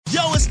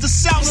Yo, it's the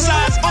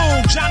Southside's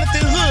own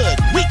Jonathan Hood.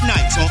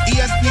 Weeknights on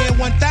ESPN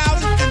 1000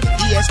 and the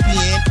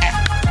ESPN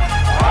app.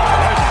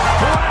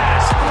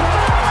 Blast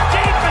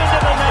deep into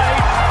the night.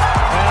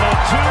 And a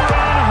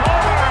two-run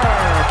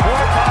homer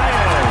for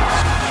Baez.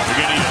 We're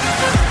getting a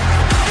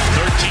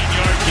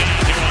 13-yard gain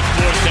here on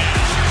fourth down.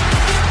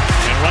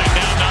 And right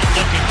now, not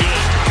looking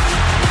good.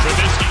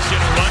 Trubisky's going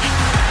to run it.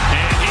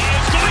 And he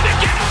is going to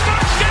get a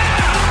first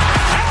down.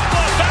 How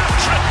about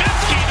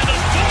Trubisky to the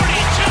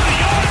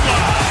 42-yard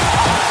line?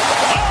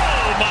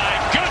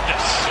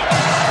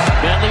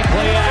 Bentley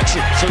play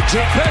action. So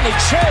Jake Bentley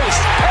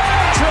chased and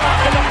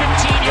dropped at the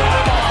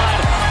 15-yard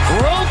line.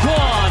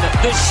 Roquan,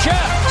 the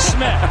chef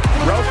Smith.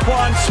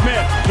 Roquan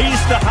Smith.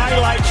 He's the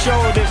highlight show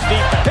of this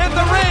defense. In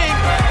the ring.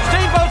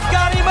 Steamboat's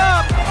got him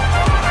up.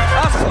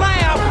 A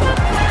slam.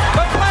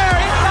 But Blair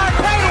inside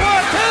play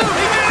 1-2.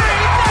 He did it.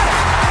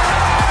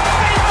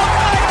 He did it. Steamboat's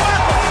got him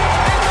up.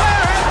 And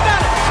Blair has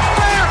done it.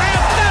 Blair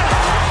has done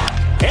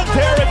it. And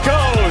there it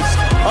goes.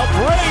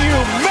 Abreu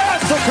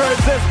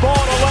massacres this ball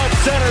to left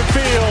center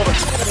field.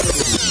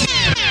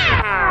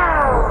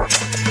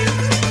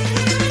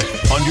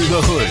 Under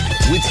the Hood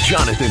with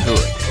Jonathan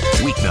Hood.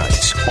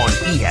 Weeknights on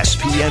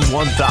ESPN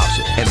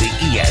 1000 and the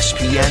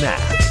ESPN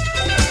app.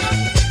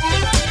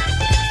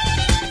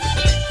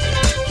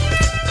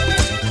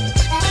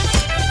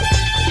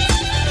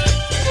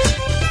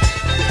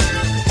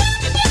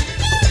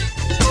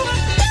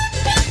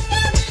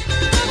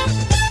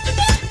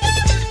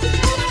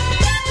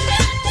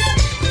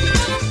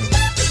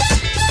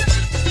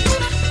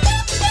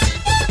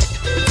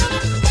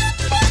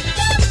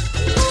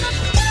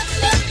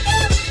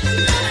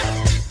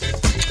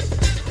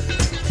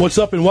 What's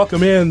up and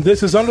welcome in.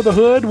 This is Under the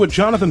Hood with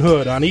Jonathan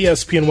Hood on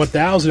ESPN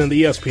 1000 and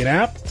the ESPN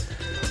app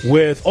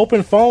with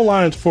open phone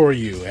lines for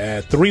you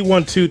at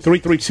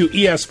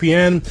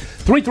 312-332-ESPN.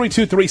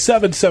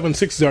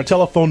 332-3776 is our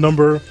telephone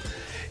number.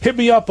 Hit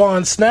me up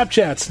on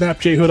Snapchat,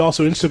 SnapJHood,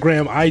 also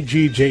Instagram,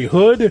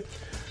 IGJHood.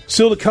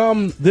 Still to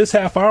come this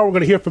half hour, we're going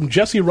to hear from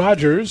Jesse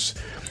Rogers.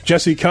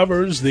 Jesse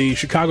covers the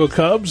Chicago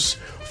Cubs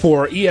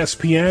for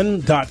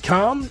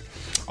ESPN.com.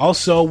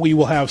 Also, we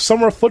will have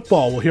summer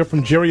football. We'll hear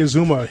from Jerry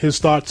Azuma, his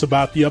thoughts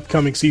about the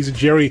upcoming season.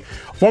 Jerry,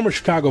 former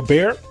Chicago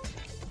Bear,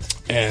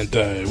 and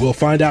we'll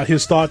find out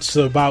his thoughts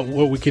about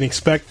what we can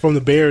expect from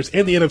the Bears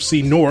in the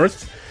NFC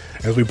North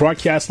as we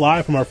broadcast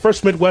live from our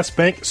First Midwest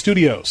Bank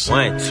studios.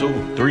 1,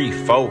 2, 3,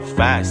 4,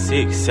 5,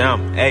 6,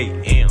 7, 8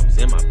 M's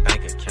in my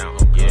bank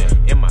account. Yeah,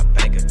 in my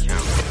bank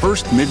account.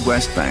 First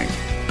Midwest Bank.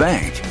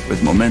 Bank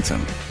with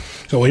momentum.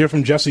 So we'll hear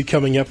from Jesse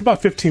coming up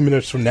about 15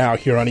 minutes from now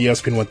here on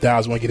ESPN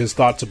 1000. We'll get his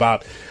thoughts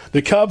about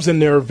the Cubs and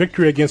their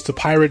victory against the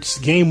Pirates.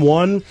 Game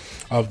one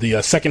of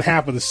the second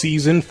half of the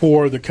season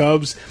for the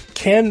Cubs.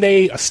 Can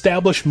they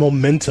establish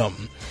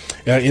momentum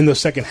in the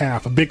second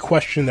half? A big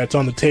question that's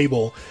on the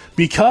table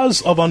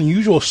because of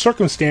unusual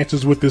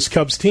circumstances with this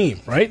Cubs team,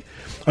 right?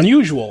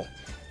 Unusual.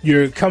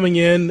 You're coming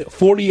in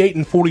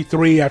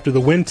 48-43 after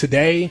the win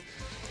today.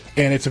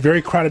 And it's a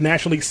very crowded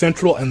National League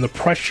Central, and the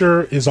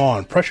pressure is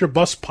on. Pressure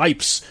busts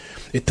pipes.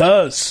 It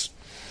does.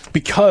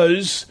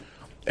 Because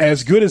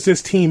as good as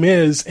this team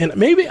is, and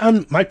maybe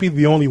I might be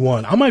the only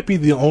one. I might be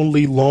the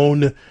only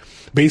lone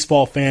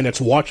baseball fan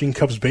that's watching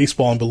Cubs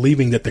baseball and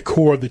believing that the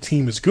core of the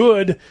team is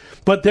good.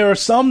 But there are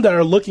some that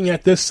are looking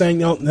at this saying,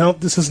 no,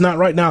 this is not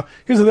right. Now,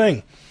 here's the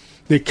thing.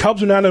 The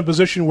Cubs are not in a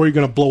position where you're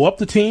going to blow up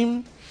the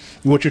team.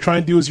 What you're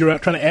trying to do is you're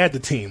trying to add the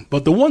team.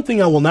 But the one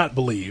thing I will not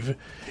believe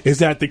is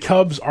that the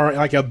Cubs are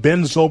like a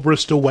Ben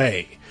Zobrist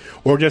away,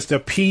 or just a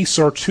piece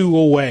or two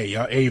away,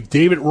 a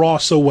David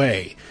Ross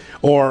away,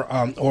 or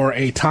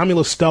a Tommy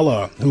La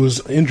Stella,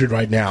 who's injured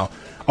right now,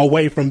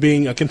 away from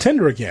being a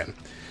contender again.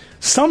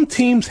 Some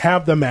teams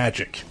have the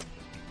magic.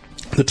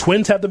 The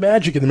Twins have the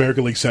magic in the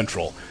American League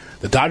Central.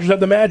 The Dodgers have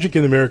the magic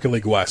in the American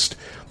League West.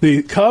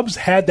 The Cubs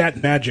had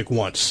that magic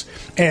once,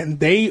 and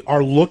they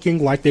are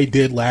looking like they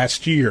did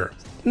last year.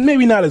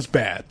 Maybe not as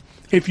bad.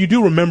 If you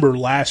do remember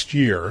last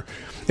year,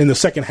 in the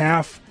second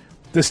half,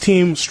 this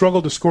team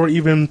struggled to score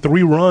even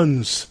 3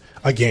 runs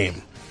a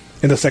game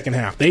in the second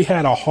half. They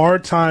had a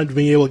hard time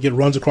being able to get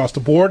runs across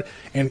the board,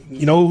 and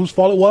you know whose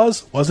fault it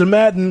was? Wasn't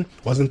Madden,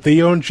 wasn't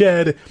Theo and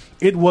Jed.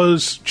 It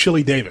was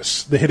Chili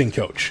Davis, the hitting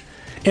coach.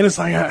 And it's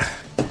like,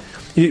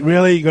 you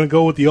really going to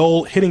go with the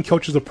old hitting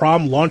coach is the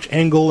problem, launch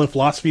angle and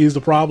philosophy is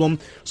the problem.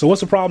 So what's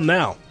the problem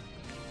now?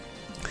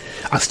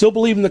 I still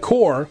believe in the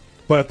core,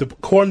 but if the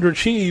core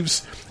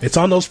underachieves, it's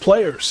on those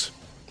players.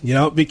 You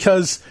know,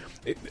 because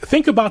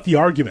think about the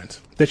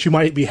argument that you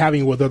might be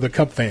having with other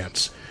Cub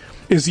fans.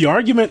 Is the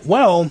argument,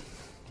 well,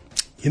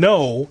 you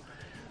know,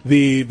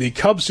 the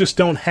Cubs just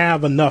don't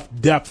have enough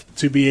depth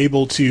to be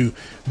able to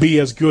be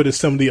as good as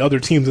some of the other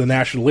teams in the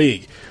National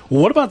League.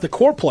 Well, what about the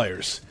core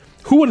players?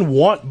 Who wouldn't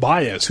want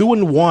Baez? Who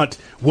wouldn't want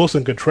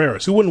Wilson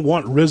Contreras? Who wouldn't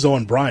want Rizzo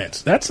and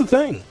Bryant? That's the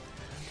thing.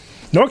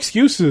 No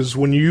excuses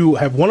when you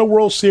have won a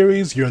World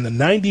Series, you're in the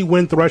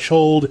 90-win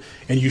threshold,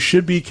 and you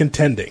should be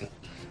contending.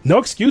 No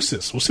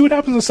excuses. We'll see what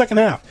happens in the second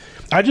half.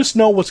 I just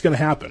know what's going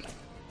to happen.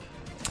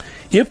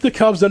 If the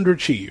Cubs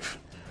underachieve,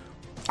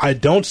 I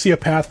don't see a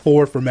path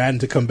forward for Madden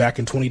to come back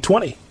in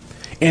 2020.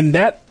 And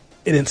that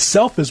in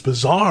itself is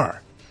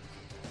bizarre.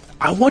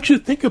 I want you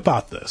to think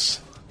about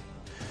this.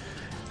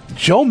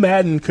 Joe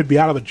Madden could be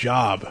out of a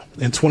job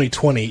in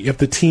 2020 if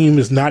the team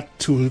is not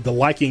to the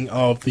liking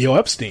of Theo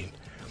Epstein.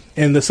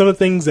 And some of the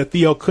things that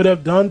Theo could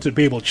have done to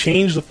be able to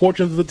change the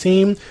fortunes of the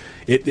team,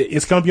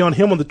 it's going to be on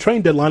him on the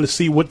trade deadline to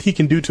see what he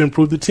can do to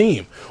improve the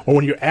team. Or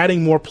when you're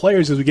adding more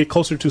players as we get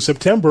closer to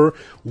September,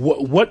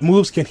 what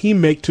moves can he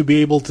make to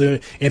be able to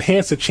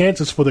enhance the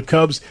chances for the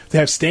Cubs to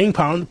have staying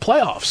power in the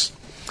playoffs?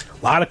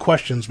 A lot of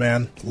questions,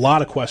 man. A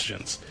lot of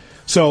questions.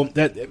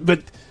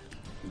 But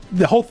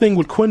the whole thing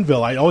with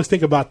Quenneville, I always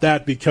think about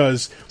that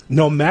because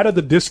no matter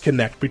the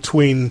disconnect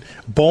between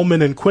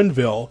Bowman and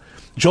Quenneville,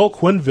 Joel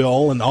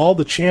Quenneville and all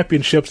the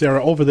championships that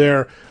are over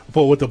there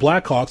with the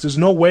Blackhawks, there's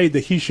no way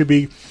that he should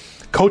be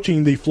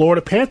coaching the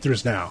Florida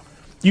Panthers now.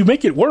 You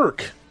make it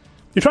work.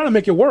 You're trying to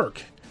make it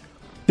work.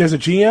 There's a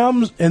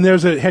GM and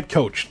there's a head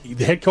coach.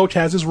 The head coach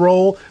has his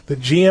role. The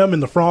GM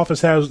and the front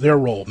office has their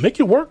role. Make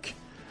it work,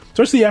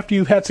 especially after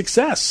you've had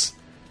success.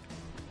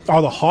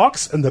 Are the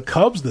Hawks and the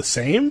Cubs the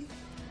same?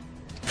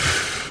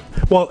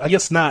 Well, I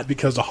guess not,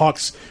 because the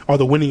Hawks are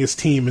the winningest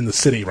team in the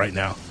city right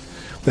now.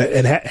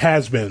 And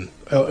has been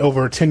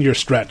over a 10-year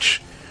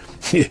stretch.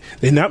 They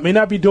may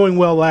not be doing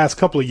well the last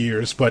couple of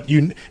years, but if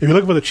you're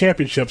looking for the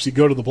championships, you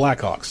go to the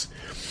Blackhawks.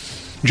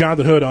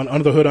 Jonathan Hood on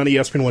Under the Hood on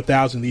ESPN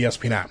 1000, the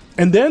ESPN app.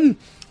 And then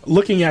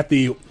looking at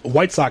the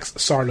White Sox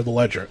side of the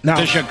ledger. Now,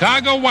 the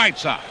Chicago White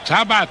Sox.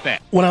 How about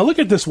that? When I look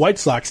at this White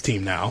Sox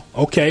team now,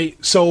 okay,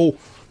 so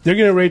they're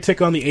getting ready to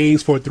take on the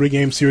A's for a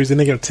 3-game series, and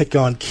they're going to take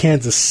on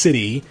Kansas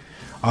City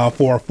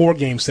for a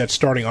 4-game set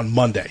starting on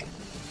Monday.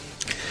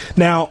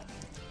 Now,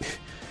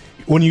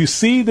 when you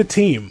see the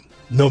team,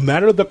 no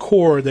matter the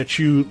core that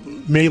you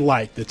may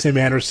like, the Tim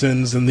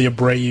Andersons and the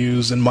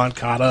Abreu's and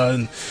Moncada,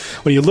 and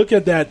when you look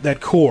at that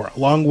core,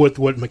 along with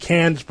what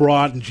McCann's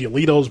brought and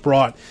Giolito's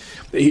brought,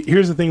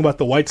 here's the thing about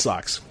the White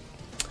Sox.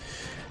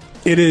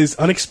 It is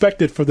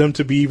unexpected for them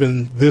to be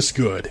even this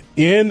good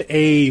in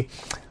a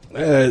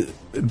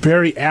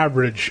very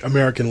average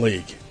American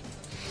League.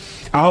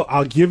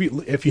 I'll give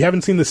you, if you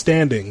haven't seen the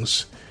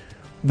standings,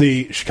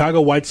 the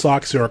Chicago White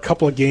Sox are a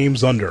couple of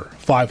games under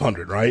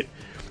 500, right?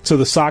 So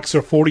the Sox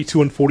are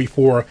 42 and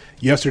 44.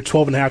 Yes, they're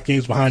 12.5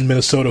 games behind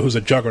Minnesota, who's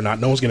a juggernaut.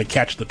 No one's going to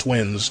catch the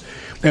Twins.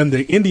 And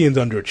the Indians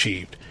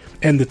underachieved.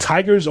 And the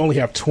Tigers only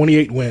have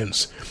 28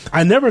 wins.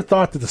 I never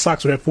thought that the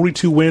Sox would have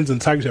 42 wins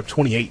and the Tigers have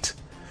 28.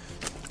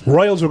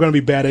 Royals were going to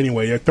be bad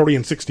anyway. They're 30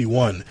 and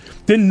 61.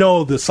 Didn't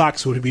know the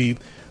Sox would be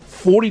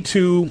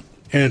 42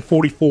 and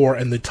 44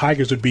 and the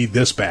Tigers would be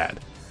this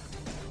bad.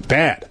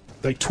 Bad.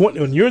 Like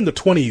when you're in the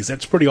 20s,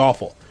 that's pretty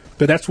awful.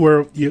 But that's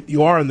where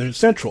you are in the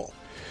Central.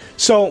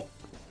 So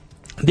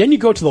then you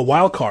go to the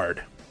wild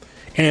card,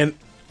 and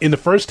in the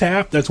first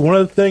half, that's one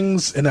of the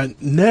things, and I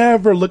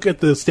never look at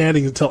the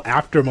standings until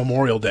after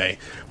Memorial Day,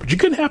 but you're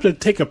going to have to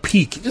take a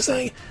peek. Just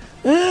say,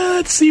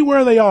 let's see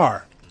where they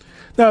are.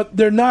 Now,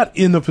 they're not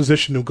in the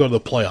position to go to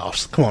the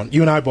playoffs. Come on,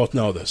 you and I both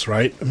know this,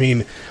 right? I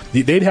mean,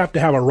 they'd have to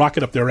have a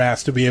rocket up their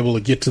ass to be able to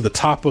get to the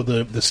top of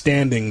the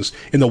standings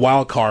in the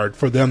wild card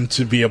for them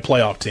to be a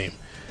playoff team.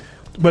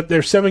 But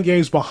they're 7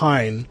 games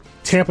behind.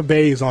 Tampa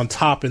Bay is on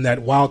top in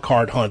that wild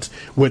card hunt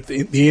with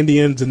the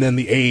Indians and then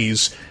the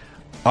A's,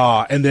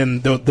 and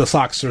then the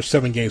Sox are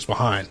 7 games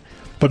behind.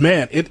 But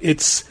man,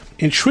 it's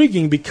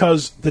intriguing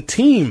because the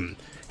team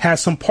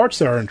has some parts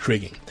that are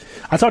intriguing.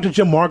 I talked to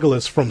Jim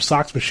Margulis from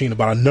Sox Machine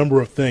about a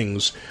number of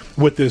things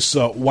with this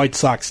White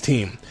Sox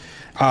team.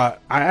 I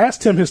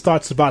asked him his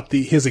thoughts about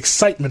his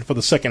excitement for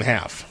the second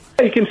half.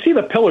 You can see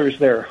the pillars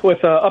there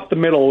with up the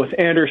middle with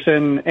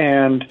Anderson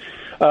and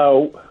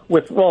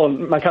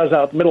Moncada's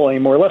not at the middle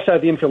anymore. Left side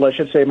of the infield, I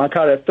should say.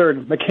 Moncada at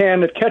third.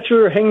 McCann at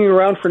catcher, hanging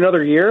around for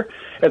another year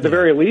at the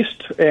very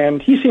least.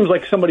 And he seems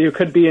like somebody who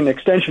could be an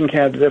extension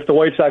candidate if the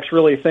White Sox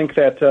really think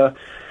that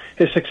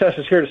his success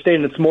is here to stay,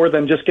 and it's more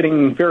than just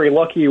getting very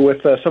lucky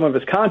with some of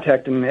his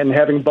contact and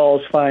having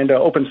balls find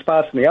open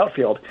spots in the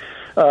outfield.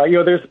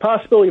 There's a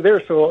possibility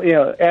there. So,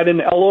 add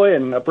in Eloy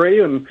and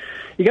Abreu, and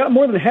you got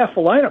more than half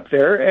the lineup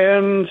there.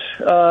 And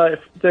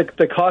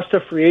the cost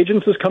of free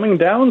agents is coming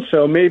down,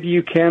 so maybe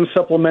you can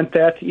supplement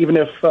that, even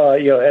if,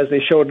 as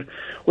they showed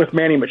with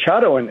Manny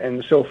Machado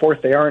and so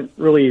forth, they aren't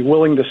really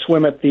willing to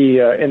swim at the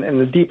in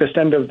the deepest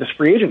end of this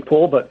free agent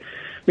pool, but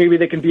maybe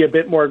they can be a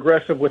bit more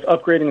aggressive with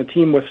upgrading the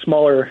team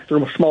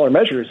through smaller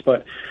measures.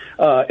 But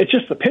it's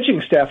just the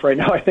pitching staff right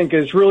now, I think,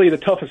 is really the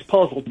toughest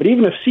puzzle. But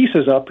even if Cease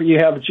is up, you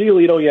have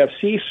Giolito, you have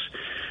Cease,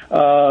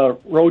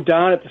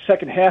 Rodon at the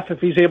second half if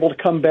he's able to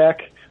come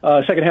back,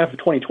 second half of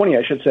 2020,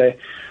 I should say.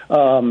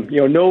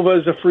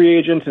 Nova's a free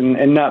agent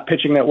and not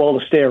pitching that well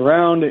to stay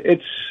around.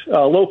 It's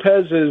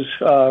Lopez is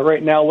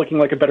right now looking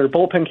like a better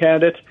bullpen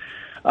candidate.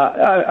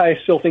 I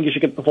still think you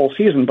should get the full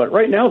season, but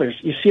right now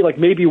you see like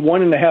maybe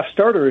 1.5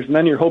 starters, and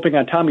then you're hoping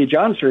on Tommy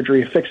John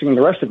surgery fixing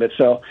the rest of it.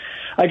 So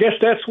I guess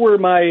that's where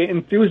my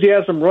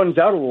enthusiasm runs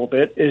out a little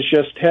bit, is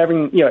just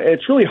having,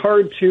 it's really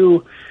hard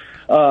to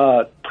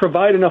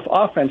provide enough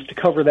offense to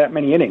cover that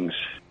many innings.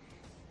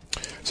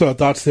 So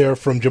thoughts there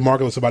from Jim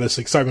Margalus about his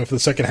excitement for the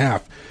second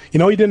half. You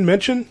know, he didn't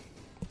mention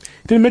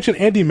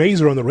Andy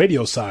Mazer on the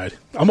radio side.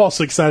 I'm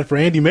also excited for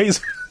Andy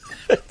Mazer.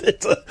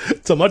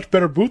 It's a much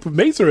better booth with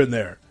Mazer in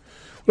there.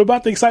 What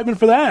about the excitement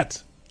for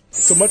that?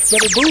 It's a much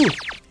better booth.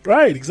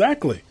 Right,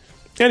 exactly.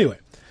 Anyway,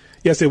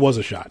 yes, it was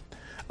a shot.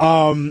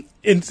 And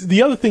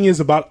the other thing is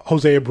about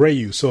Jose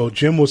Abreu. So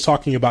Jim was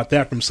talking about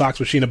that from Sox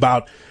Machine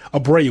about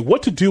Abreu.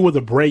 What to do with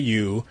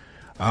Abreu?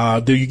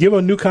 Do you give him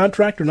a new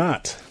contract or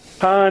not?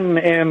 Hahn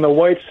and the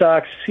White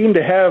Sox seem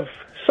to have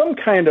some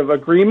kind of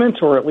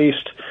agreement, or at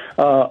least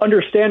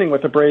understanding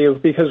with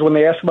Abreu, because when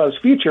they asked about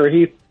his future,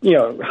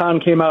 Hahn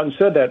came out and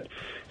said that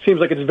seems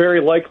like it's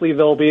very likely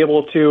they'll be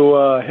able to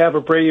have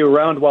Abreu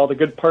around while the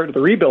good part of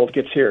the rebuild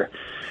gets here.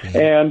 Mm-hmm.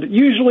 And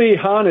usually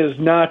Hahn is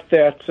not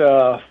that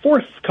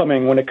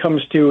forthcoming when it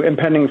comes to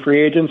impending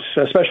free agents,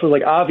 especially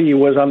like Avi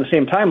was on the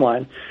same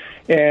timeline.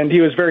 And he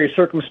was very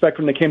circumspect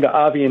when they came to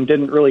Avi and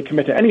didn't really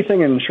commit to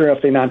anything, and sure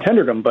enough, they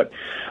non-tendered him. But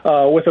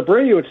with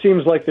Abreu, it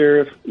seems like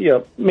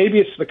maybe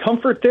it's the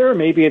comfort there,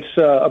 maybe it's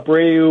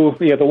Abreu,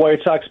 the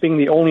White Sox being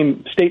the only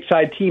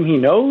stateside team he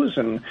knows,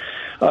 and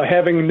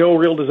having no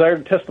real desire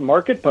to test the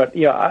market. But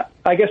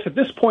I guess at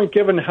this point,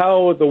 given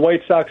how the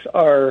White Sox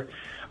are,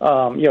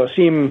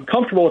 seem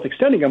comfortable with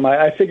extending him,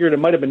 I figured it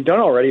might have been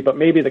done already. But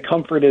maybe the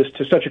comfort is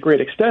to such a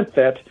great extent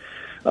that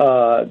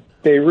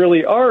they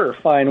really are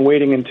fine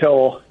waiting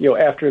until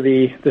after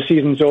the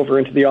season's over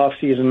into the off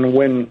season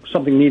when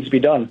something needs to be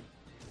done.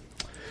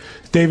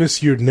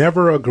 Davis, you're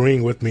never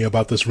agreeing with me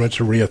about this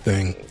Renteria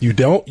thing.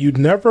 You'd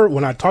never,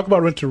 when I talk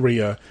about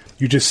Renteria,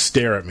 you just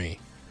stare at me.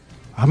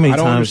 How many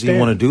times do you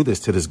want to do this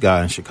to this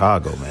guy in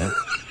Chicago, man?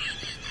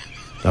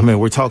 I mean,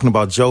 we're talking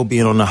about Joe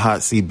being on the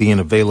hot seat, being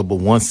available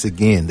once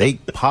again.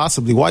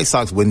 White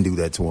Sox wouldn't do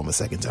that to him a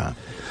second time.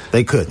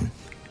 They couldn't.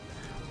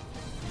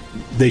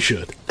 They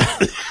should.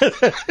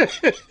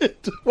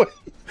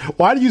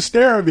 Why do you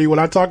stare at me when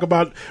I talk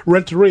about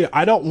Renteria?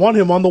 I don't want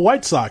him on the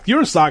White Sox.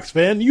 You're a Sox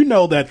fan. You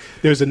know that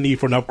there's a need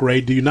for an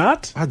upgrade, do you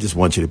not? I just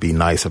want you to be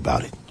nice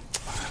about it.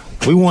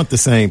 We want the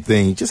same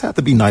thing. You just have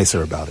to be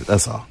nicer about it.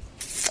 That's all.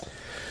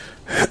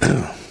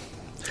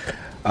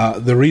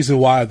 The reason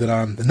why that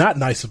I'm not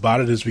nice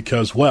about it is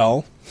because,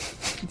 well,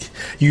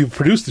 you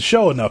produced the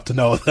show enough to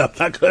know that I'm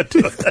not going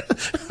to do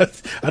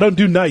it. I don't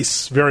do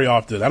nice very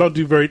often. I don't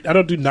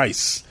do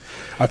nice.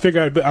 I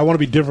figure I want to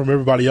be different from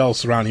everybody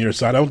else around here,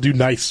 so I don't do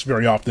nice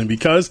very often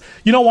because,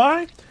 you know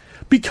why?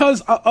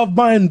 Because of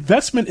my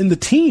investment in the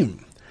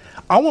team.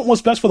 I want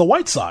what's best for the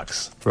White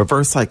Sox.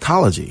 Reverse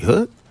psychology,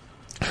 Hood.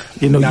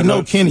 You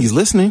know Kenny's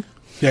listening.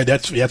 Yeah,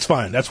 that's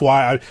fine. That's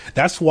why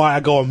I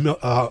go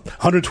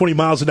 120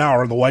 miles an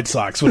hour on the White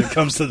Sox when it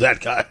comes to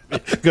that guy,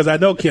 because I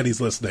know Kenny's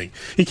listening.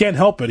 He can't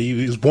help it. He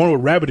was born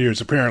with rabbit ears,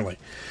 apparently.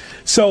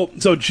 So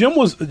Jim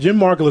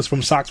Margalus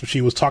from Sox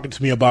Machine was talking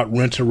to me about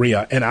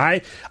Renteria, and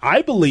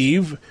I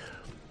believe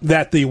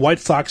that the White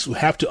Sox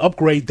have to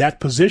upgrade that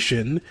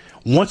position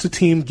once the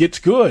team gets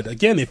good.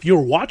 Again, if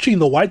you're watching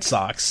the White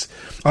Sox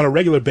on a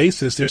regular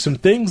basis, there's some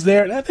things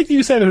there, and I think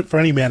you said it for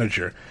any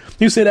manager.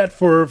 You say that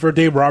for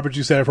Dave Roberts,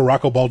 you said it for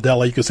Rocco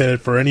Baldelli, you could say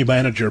that for any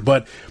manager.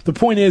 But the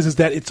point is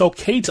that it's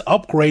okay to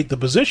upgrade the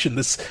position.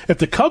 If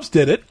the Cubs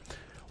did it,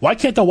 why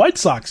can't the White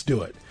Sox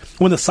do it?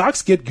 When the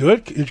Sox get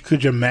good,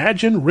 could you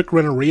imagine Rick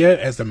Renteria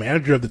as the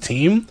manager of the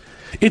team?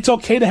 It's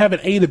okay to have an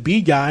A to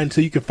B guy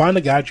until you can find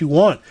the guy that you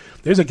want.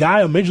 There's a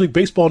guy on Major League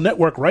Baseball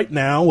Network right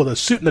now with a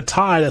suit and a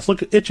tie that's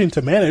itching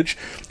to manage,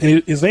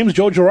 and his name is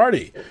Joe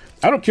Girardi.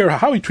 I don't care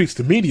how he treats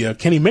the media.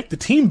 Can he make the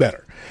team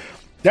better?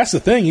 That's the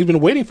thing. He's been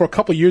waiting for a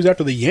couple of years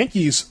after the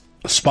Yankees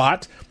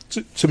spot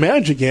to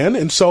manage again,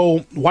 and so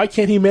why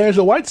can't he manage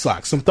the White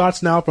Sox? Some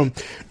thoughts now from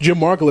Jim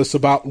Margalus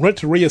about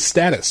Renteria's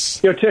status.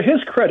 To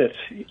his credit,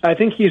 I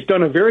think he's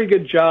done a very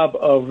good job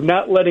of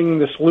not letting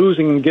this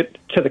losing get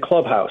to the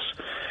clubhouse.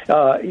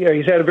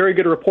 He's had a very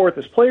good rapport with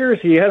his players.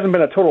 He hasn't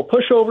been a total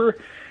pushover,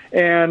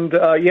 and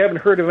you haven't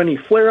heard of any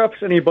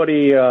flare-ups,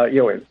 anybody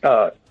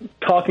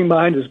talking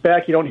behind his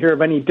back. You don't hear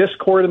of any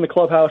discord in the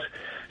clubhouse.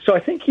 So I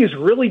think he's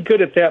really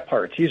good at that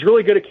part. He's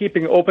really good at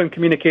keeping open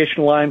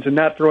communication lines and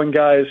not throwing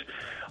guys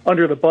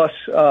under the bus.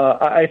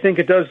 I think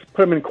it does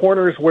put him in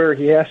corners where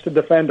he has to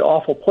defend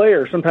awful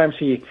players. Sometimes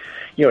he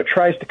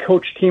tries to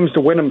coach teams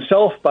to win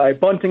himself by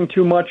bunting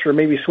too much or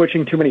maybe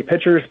switching too many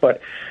pitchers. But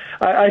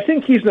I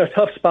think he's in a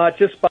tough spot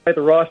just by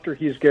the roster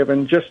he's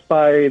given, just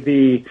by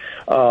the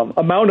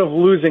amount of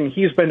losing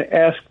he's been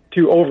asked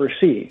to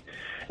oversee.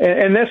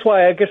 And that's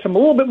why I guess I'm a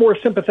little bit more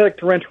sympathetic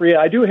to Renteria.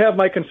 I do have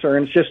my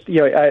concerns. Just,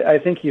 I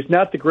think he's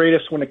not the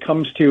greatest when it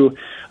comes to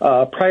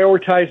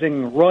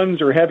prioritizing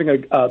runs or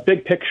having a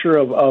big picture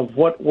of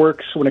what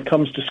works when it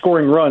comes to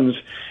scoring runs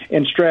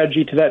and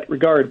strategy to that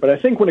regard. But I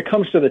think when it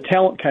comes to the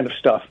talent kind of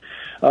stuff,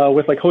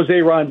 with like Jose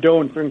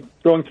Rondon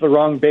throwing to the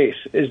wrong base,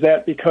 is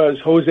that because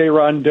Jose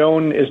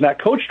Rondon is not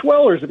coached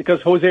well, or is it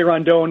because Jose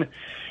Rondon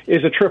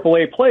is a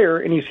AAA player,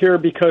 and he's here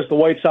because the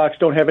White Sox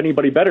don't have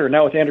anybody better?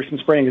 Now with Anderson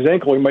spraining his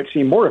ankle, we might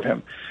see more of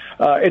him.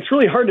 It's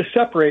really hard to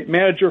separate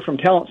manager from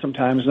talent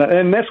sometimes,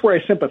 and that's where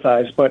I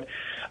sympathize. But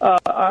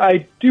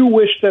I do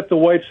wish that the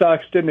White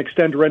Sox didn't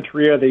extend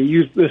Renteria. They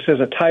used this as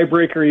a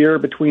tiebreaker year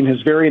between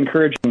his very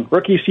encouraging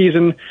rookie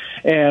season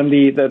and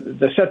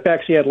the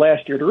setbacks he had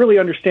last year to really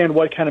understand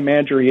what kind of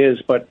manager he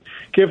is. But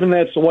given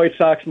that it's the White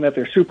Sox and that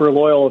they're super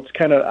loyal,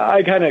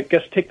 I kind of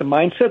guess take the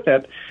mindset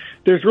that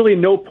there's really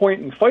no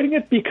point in fighting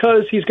it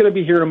because he's going to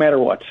be here no matter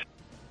what.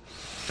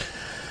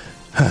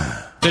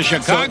 The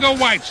Chicago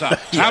White Sox.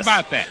 Yes. How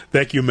about that?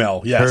 Thank you,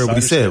 Mel. Yes, heard what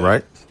he said,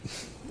 right?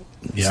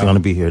 He's going to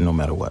be here no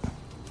matter what.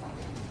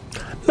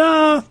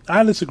 Nah,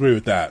 I disagree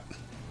with that.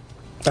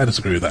 I don't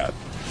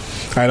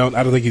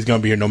think he's going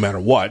to be here no matter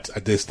what. I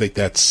just think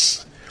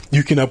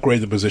you can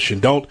upgrade the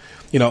position.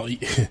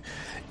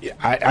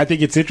 I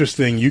think it's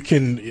interesting. You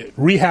can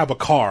rehab a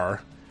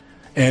car,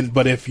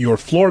 but if your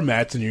floor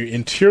mats and your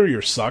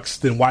interior sucks,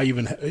 then why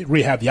even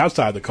rehab the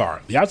outside of the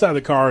car? The outside of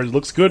the car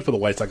looks good for the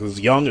White Sox. It's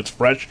young, it's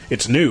fresh,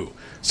 it's new.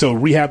 So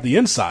rehab the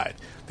inside.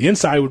 The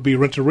inside would be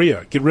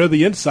Renteria. Get rid of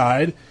the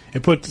inside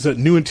and put a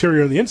new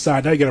interior on the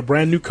inside. Now you got a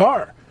brand new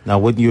car. Now,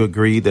 wouldn't you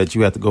agree that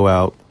you have to go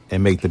out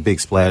and make the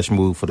big splash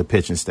move for the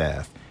pitching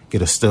staff,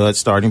 get a stud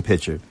starting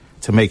pitcher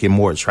to make it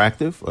more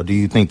attractive? Or do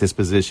you think this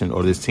position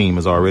or this team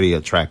is already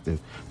attractive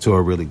to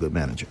a really good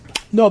manager?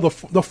 No, the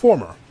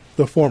former.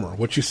 The former,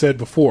 what you said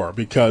before,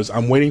 because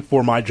I'm waiting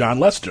for my John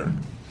Lester,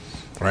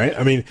 right?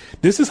 I mean,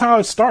 this is how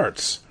it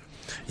starts.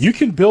 You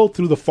can build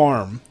through the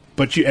farm,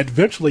 but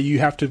eventually you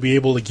have to be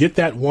able to get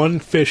that one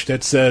fish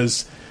that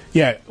says,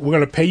 yeah, we're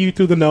going to pay you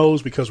through the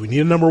nose because we need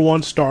a number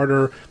one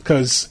starter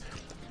because,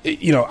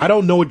 I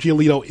don't know what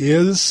Giolito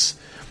is.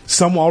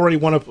 Some already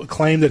want to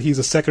claim that he's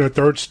a second or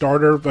third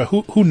starter, but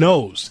who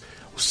knows?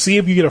 See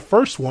if you get a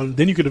first one,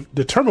 then you can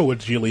determine what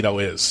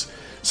Giolito is.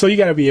 So you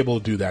got to be able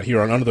to do that here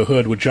on Under the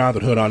Hood with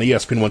Jonathan Hood on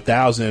ESPN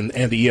 1000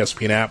 and the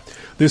ESPN app.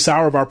 This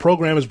hour of our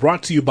program is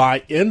brought to you by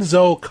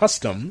Enzo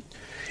Custom.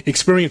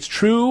 Experience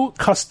true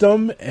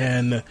custom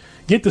and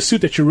get the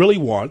suit that you really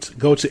want.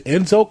 Go to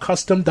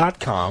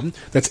EnzoCustom.com.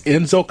 That's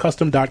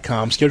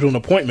EnzoCustom.com. Schedule an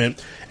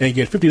appointment and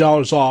get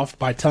 $50 off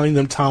by telling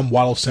them Tom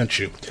Waddle sent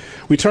you.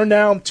 We turn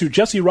now to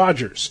Jesse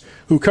Rogers,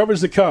 who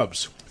covers the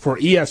Cubs for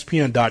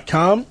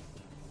ESPN.com.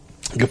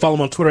 You can follow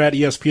him on Twitter at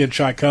ESPN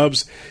Chi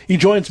Cubs. He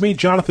joins me,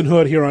 Jonathan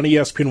Hood, here on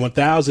ESPN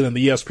 1000 and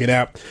the ESPN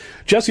app.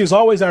 Jesse, as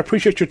always, I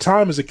appreciate your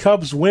time as the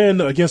Cubs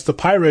win against the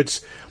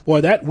Pirates.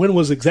 Boy, that win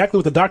was exactly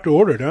what the doctor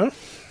ordered, huh?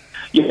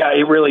 Yeah,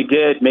 it really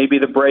did. Maybe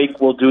the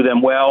break will do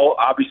them well.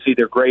 Obviously,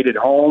 they're great at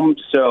home,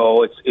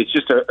 so it's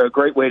just a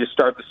great way to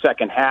start the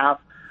second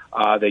half.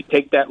 They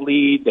take that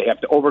lead. They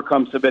have to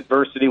overcome some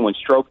adversity when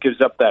Stroke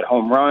gives up that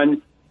home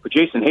run. But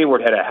Jason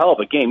Hayward had a hell of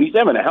a game. He's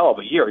having a hell of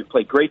a year. He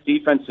played great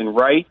defense in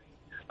right.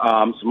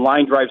 Some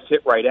line drives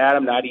hit right at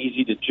him, not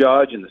easy to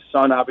judge. And the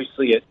sun,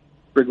 obviously, at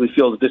Wrigley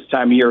Field at this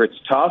time of year, it's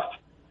tough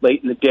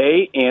late in the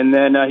day. And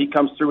then he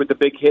comes through with the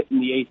big hit in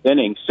the eighth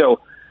inning.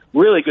 So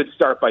really good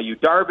start by Yu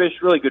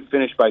Darvish, really good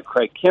finish by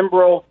Craig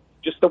Kimbrell.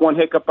 Just the one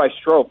hiccup by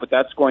Stroke, but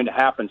that's going to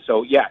happen.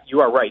 So, yeah,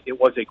 you are right. It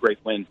was a great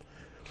win.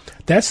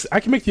 I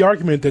can make the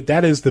argument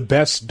that is the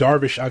best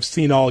Darvish I've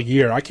seen all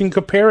year. I can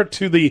compare it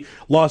to the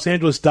Los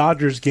Angeles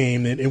Dodgers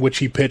game in which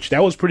he pitched.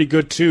 That was pretty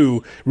good,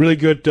 too. Really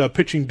good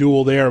pitching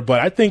duel there.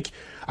 But I think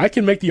I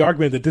can make the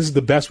argument that this is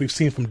the best we've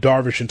seen from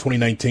Darvish in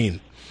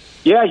 2019.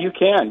 Yeah, you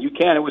can.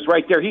 It was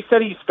right there. He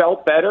said he's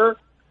felt better,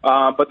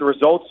 but the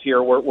results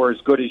here were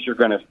as good as you're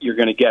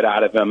gonna get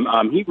out of him.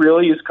 He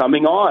really is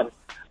coming on.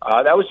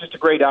 That was just a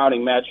great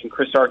outing, matching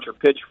Chris Archer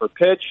pitch for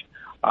pitch.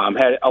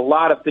 Had a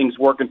lot of things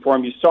working for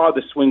him. You saw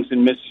the swings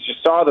and misses. You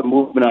saw the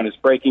movement on his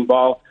breaking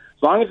ball.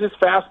 As long as his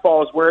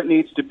fastball is where it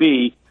needs to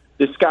be,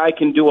 this guy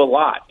can do a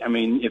lot. I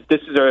mean, if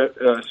this is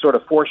a sort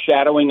of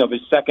foreshadowing of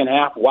his second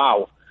half,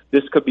 wow,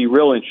 this could be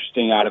real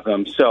interesting out of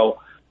him. So,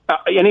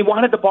 and he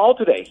wanted the ball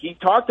today. He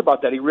talked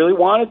about that. He really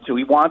wanted to.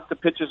 He wants to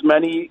pitch as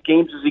many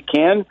games as he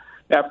can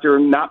after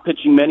not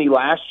pitching many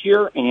last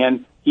year,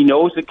 and he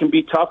knows it can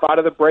be tough out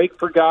of the break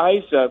for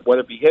guys,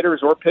 whether it be hitters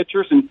or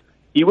pitchers, and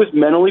he was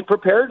mentally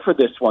prepared for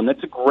this one.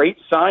 That's a great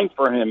sign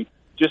for him.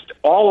 Just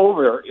all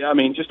over. I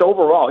mean, just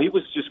overall, he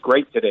was just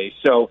great today.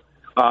 So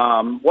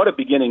what a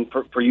beginning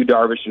for Yu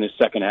Darvish in his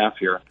second half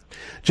here.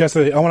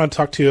 Jesse, I want to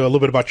talk to you a little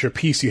bit about your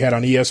piece you had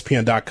on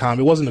ESPN.com.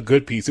 It wasn't a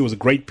good piece. It was a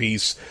great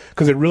piece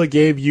because it really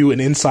gave you an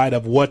insight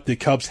of what the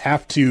Cubs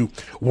have to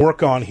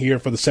work on here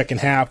for the second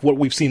half, what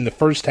we've seen in the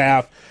first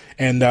half,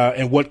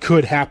 and what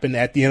could happen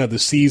at the end of the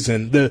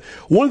season.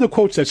 One of the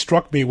quotes that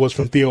struck me was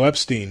from Theo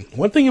Epstein.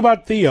 One thing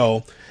about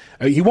Theo,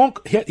 he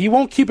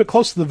won't keep it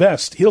close to the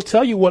vest. He'll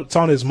tell you what's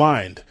on his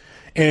mind.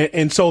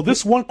 And so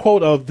this one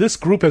quote of this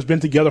group has been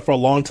together for a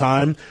long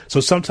time,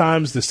 so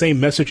sometimes the same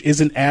message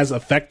isn't as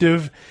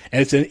effective,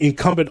 and it's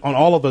incumbent on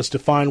all of us to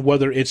find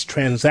whether it's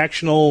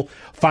transactional,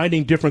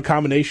 finding different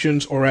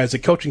combinations, or as a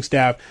coaching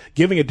staff,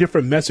 giving a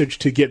different message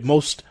to get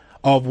most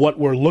of what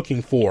we're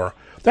looking for.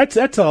 That's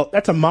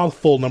a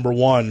mouthful, number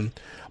one.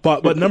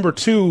 But number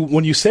two,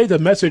 when you say the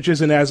message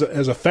isn't as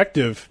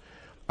effective,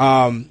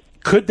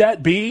 could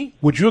that be?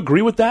 Would you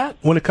agree with that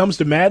when it comes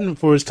to Madden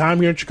for his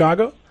time here in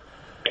Chicago?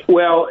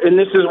 Well, and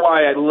this is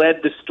why I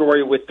led the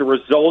story with the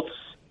results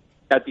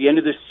at the end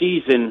of the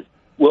season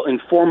will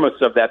inform us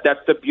of that.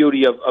 That's the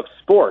beauty of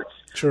sports.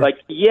 Sure. Like,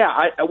 yeah,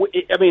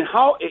 I mean,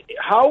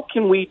 how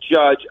can we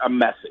judge a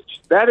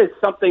message? That is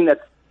something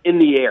that's in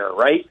the air,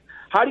 right?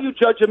 How do you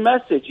judge a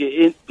message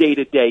in day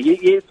to day?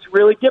 It's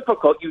really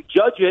difficult. You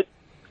judge it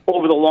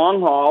over the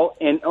long haul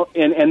and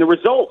the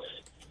results.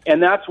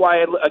 And that's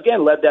why I,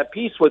 again, led that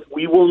piece with,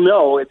 we will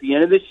know at the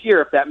end of this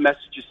year if that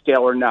message is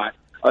stale or not.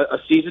 A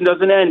season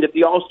doesn't end at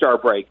the All-Star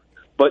break.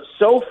 But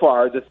so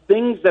far, the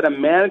things that a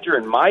manager,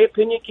 in my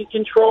opinion, can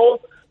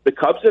control, the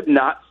Cubs have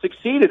not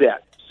succeeded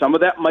at. Some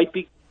of that might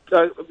be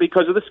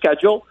because of the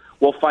schedule.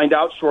 We'll find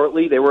out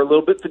shortly. They were a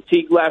little bit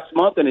fatigued last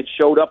month, and it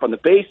showed up on the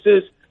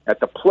bases, at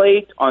the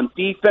plate, on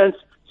defense.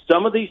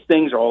 Some of these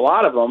things, or a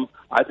lot of them,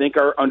 I think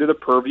are under the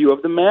purview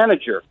of the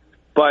manager.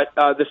 But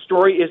the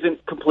story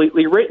isn't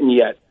completely written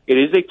yet. It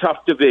is a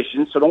tough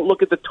division, so don't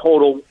look at the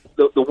total,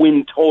 the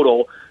win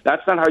total.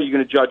 That's not how you're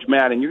going to judge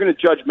Madden. You're going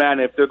to judge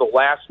Madden if they're the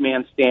last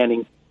man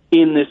standing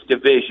in this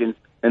division,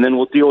 and then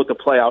we'll deal with the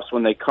playoffs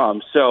when they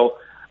come. So,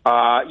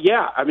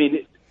 yeah, I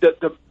mean,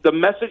 the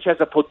message has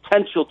a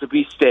potential to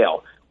be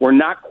stale. We're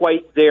not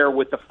quite there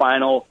with the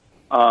final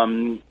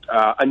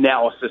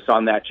analysis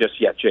on that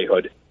just yet, Jay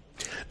Hood.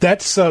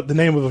 That's the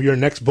name of your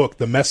next book,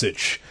 The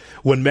Message,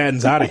 when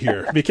Madden's out of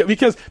here.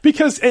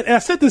 Because and I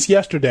said this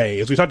yesterday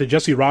as we talked to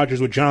Jesse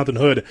Rogers with Jonathan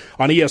Hood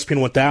on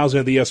ESPN 1000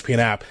 and the ESPN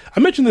app. I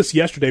mentioned this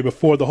yesterday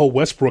before the whole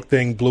Westbrook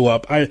thing blew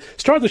up. I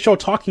started the show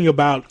talking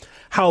about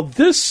how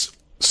this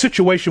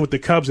situation with the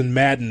Cubs and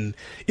Madden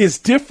is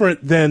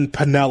different than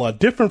Piniella,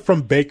 different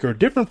from Baker,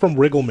 different from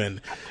Riggleman.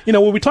 You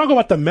know, when we talk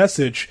about the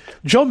message,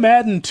 Joe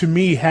Madden to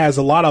me has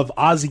a lot of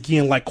Ozzie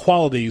Guillen-like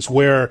qualities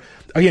where,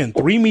 again,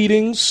 3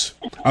 meetings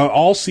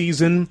all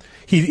season.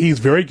 He's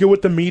very good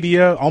with the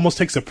media, almost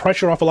takes the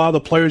pressure off a lot of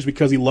the players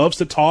because he loves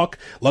to talk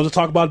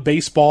about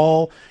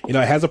baseball, you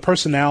know, has a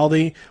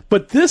personality.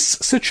 But this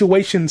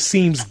situation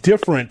seems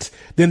different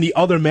than the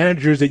other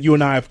managers that you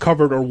and I have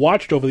covered or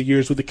watched over the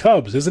years with the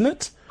Cubs, isn't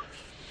it?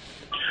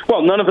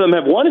 Well, none of them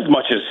have won as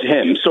much as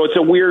him, so it's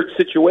a weird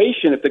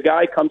situation. If the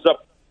guy comes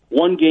up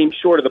 1 game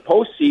short of the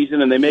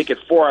postseason and they make it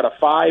 4 out of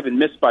 5 and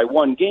miss by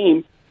 1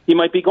 game, he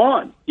might be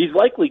gone. He's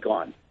likely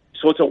gone.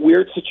 So it's a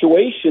weird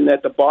situation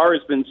that the bar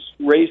has been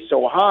raised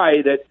so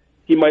high that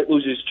he might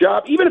lose his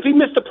job. Even if he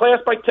missed the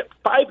playoffs by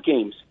 5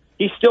 games,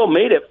 he still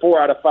made it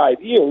 4 out of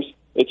 5 years.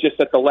 It's just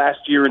that the last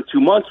year and 2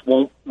 months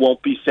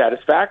won't be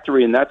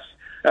satisfactory, and that's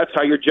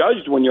how you're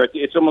judged when you're.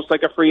 It's almost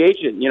like a free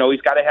agent. You know,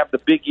 he's got to have the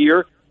big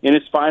year in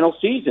his final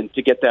season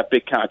to get that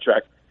big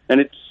contract.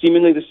 And it's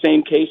seemingly the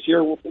same case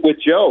here with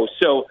Joe.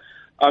 So,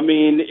 I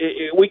mean,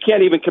 we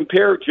can't even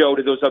compare Joe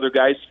to those other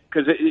guys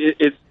because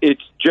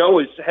it's Joe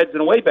is heads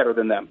and way better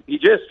than them. He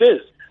just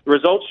is. The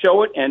results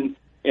show it, and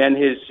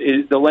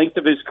the length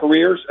of his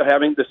career,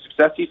 having the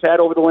success he's had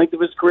over the length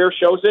of his career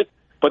shows it.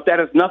 But that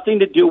has nothing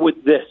to do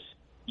with this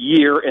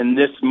year and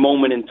this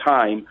moment in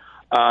time.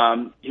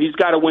 He's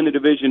got to win the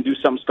division, do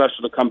something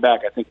special to come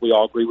back. I think we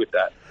all agree with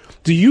that.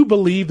 Do you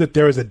believe that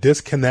there is a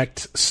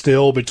disconnect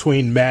still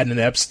between Madden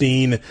and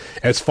Epstein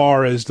as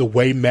far as the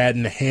way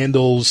Madden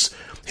handles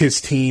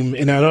his team?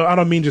 And I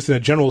don't mean just in a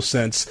general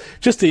sense,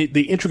 just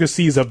the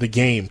intricacies of the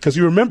game. Because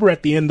you remember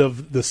at the end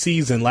of the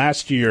season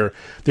last year,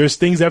 there's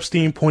things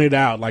Epstein pointed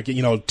out, like,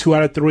 2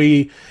 out of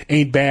 3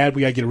 ain't bad.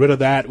 We got to get rid of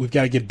that. We've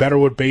got to get better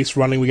with base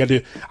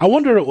running. I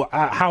wonder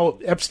how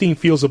Epstein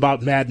feels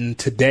about Madden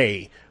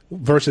today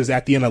versus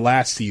at the end of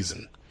last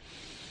season.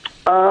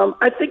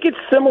 I think it's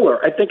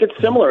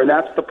similar. And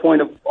that's the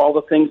point of all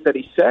the things that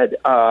he said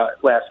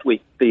last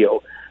week,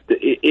 Theo.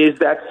 Is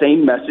that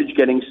same message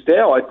getting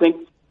stale? I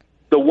think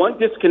the one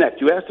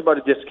disconnect, you asked about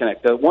a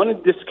disconnect, the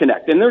one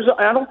disconnect, and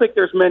I don't think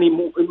there's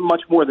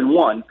much more than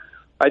one.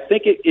 I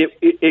think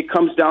it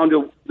comes down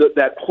to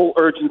that whole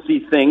urgency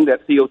thing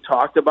that Theo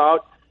talked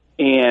about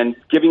and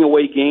giving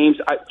away games.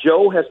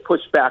 Joe has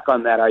pushed back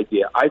on that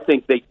idea. I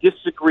think they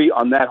disagree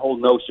on that whole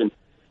notion.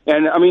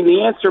 And, I mean,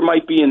 the answer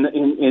might be in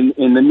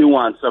the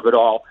nuance of it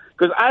all,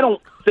 because I don't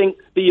think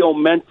Theo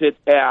meant it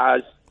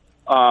as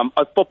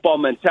a football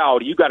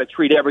mentality. You got to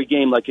treat every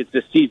game like it's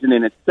a season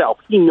in itself.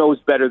 He knows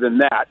better than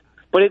that.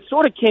 But it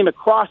sort of came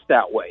across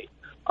that way.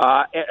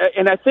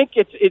 And I think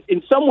it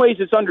in some ways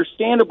it's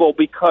understandable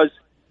because,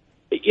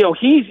 he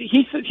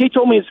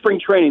told me in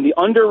spring training the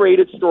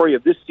underrated story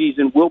of this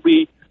season will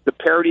be the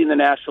parity in the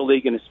National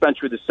League and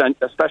especially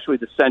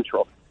the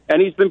Central.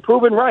 And he's been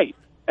proven right.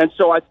 And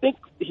so I think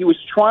he was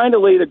trying to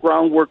lay the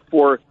groundwork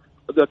for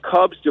the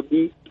Cubs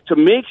to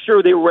make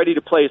sure they were ready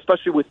to play,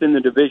 especially within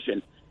the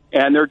division.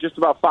 And they're just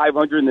about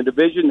 500 in the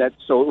division,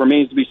 so it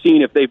remains to be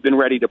seen if they've been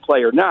ready to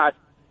play or not.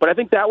 But I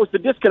think that was the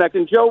disconnect.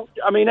 And Joe,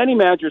 I mean, any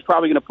manager is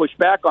probably going to push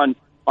back on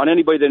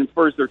anybody that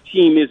infers their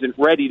team isn't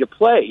ready to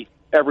play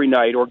every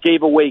night or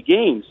gave away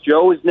games.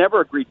 Joe has never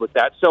agreed with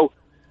that. So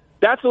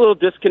that's a little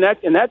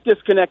disconnect, and that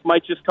disconnect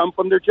might just come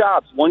from their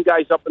jobs. One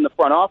guy's up in the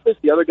front office,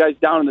 the other guy's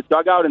down in the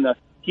dugout in the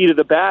heat of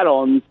the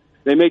battle, and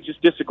they may just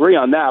disagree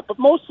on that. But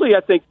mostly, I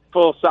think,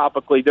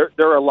 philosophically,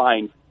 they're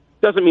aligned.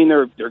 Doesn't mean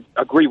they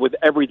agree with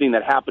everything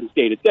that happens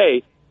day to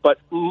day, but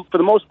for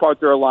the most part,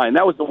 they're aligned.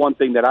 That was the one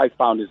thing that I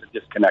found as a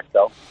disconnect,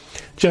 though.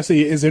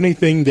 Jesse, is there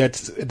anything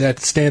that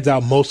stands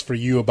out most for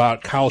you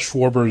about Kyle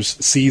Schwarber's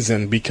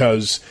season?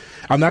 Because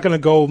I'm not going to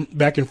go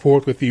back and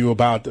forth with you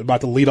about the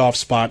leadoff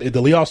spot. The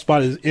leadoff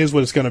spot is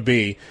what it's going to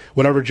be,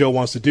 whatever Joe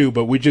wants to do.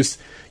 But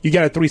you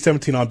got a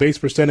 317 on base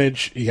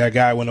percentage. You got a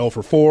guy who went 0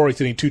 for 4. He's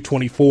hitting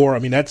 224. I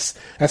mean, that's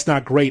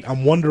not great.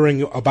 I'm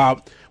wondering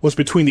about what's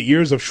between the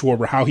ears of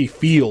Schwarber, how he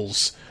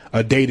feels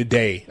day to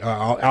day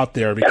out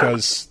there,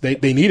 because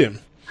they need him.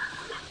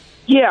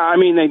 Yeah, I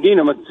mean, they need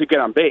him to get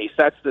on base.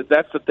 That's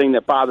the thing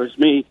that bothers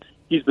me.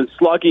 He's been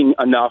slugging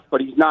enough,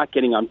 but he's not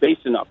getting on base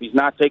enough. He's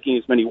not taking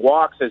as many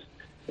walks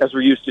as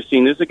we're used to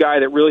seeing. This is a guy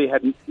that really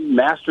had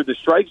mastered the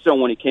strike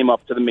zone when he came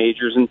up to the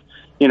majors, and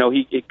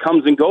it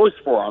comes and goes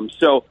for him.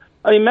 So,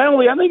 I mean,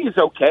 mentally, I think he's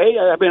okay.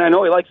 I mean, I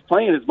know he likes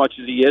playing as much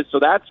as he is, so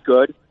that's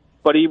good.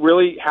 But he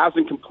really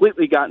hasn't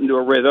completely gotten to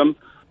a rhythm.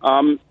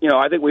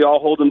 I think we all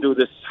hold him to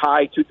this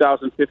high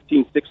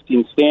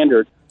 2015-16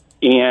 standard.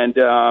 And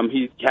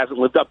he hasn't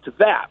lived up to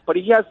that, but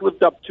he has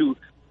lived up to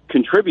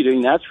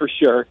contributing, that's for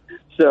sure.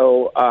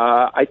 So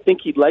I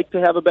think he'd like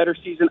to have a better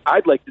season.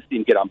 I'd like to see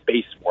him get on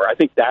base more. I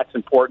think that's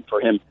important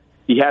for him.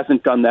 He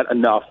hasn't done that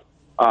enough,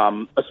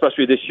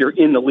 especially this year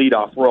in the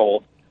leadoff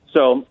role.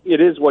 So it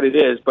is what it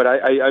is. But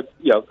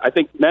I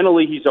think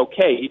mentally he's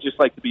okay. He'd just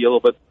like to be a little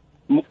bit,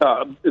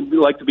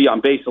 on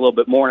base a little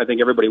bit more. And I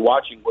think everybody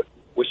watching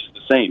wishes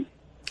the same.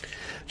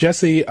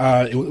 Jesse,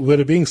 with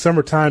it being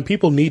summertime,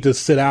 people need to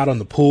sit out on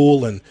the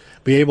pool and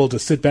be able to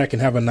sit back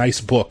and have a nice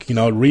book,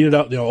 read it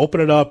up,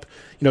 open it up,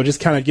 just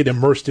kind of get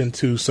immersed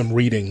into some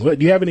reading.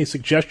 Do you have any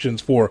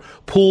suggestions for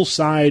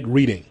poolside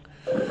reading?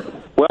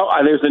 Well,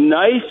 there's a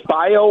nice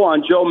bio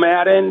on Joe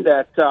Maddon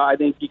that I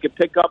think you could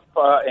pick up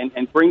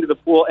and bring to the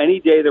pool any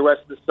day the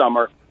rest of the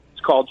summer.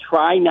 It's called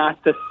Try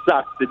Not to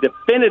Suck, the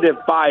definitive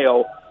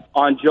bio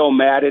on Joe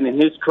Maddon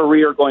and his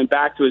career going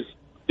back to his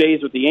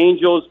days with the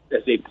Angels,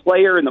 as a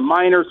player in the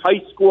minors,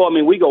 high school. I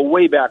mean, we go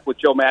way back with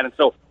Joe Maddon.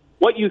 So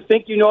what you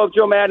think you know of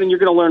Joe Maddon, you're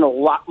going to learn a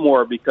lot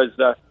more, because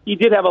he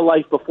did have a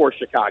life before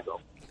Chicago.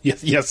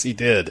 Yes, he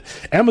did.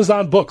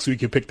 Amazon Books, we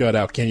can pick that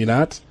out, can you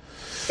not?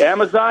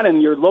 Amazon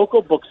and your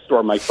local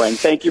bookstore, my friend.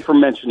 Thank you for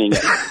mentioning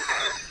it.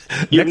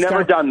 You've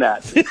never done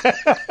that.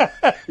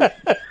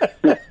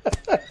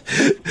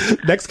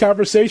 Next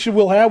conversation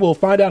we'll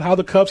find out how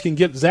the Cubs can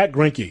get Zach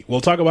Greinke.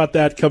 We'll talk about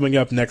that coming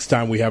up next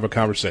time we have a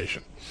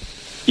conversation.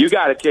 You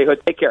got it, Jay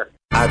Hood. Take care.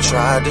 I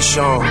tried to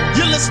show him.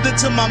 You're listening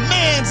to my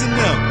mans in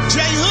them,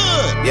 Jay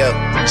Hood. Yep.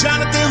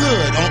 Jonathan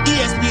Hood on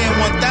ESPN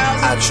 1000.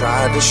 I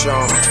tried to show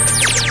him.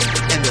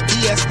 And the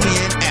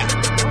ESPN app.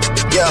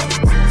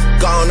 Yeah.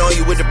 Gone on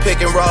you with the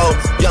pick and roll.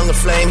 Younger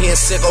Flame, he in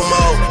sicko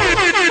mode.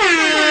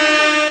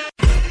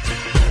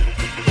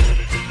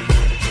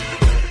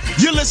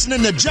 You're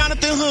listening to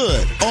Jonathan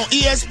Hood on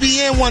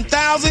ESPN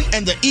 1000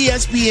 and the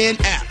ESPN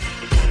app.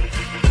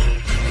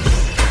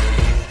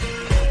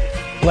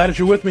 Glad that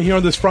you're with me here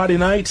on this Friday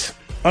night.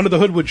 Under the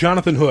Hood with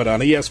Jonathan Hood on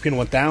ESPN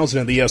 1000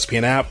 and the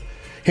ESPN app.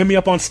 Hit me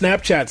up on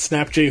Snapchat,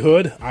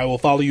 SnapJHood. I will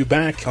follow you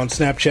back on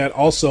Snapchat.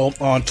 Also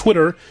on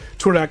Twitter,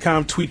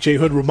 twitter.com,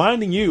 tweetjhood.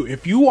 Reminding you,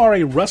 if you are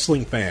a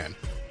wrestling fan,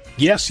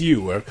 yes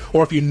you,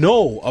 or if you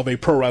know of a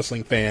pro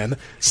wrestling fan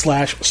 /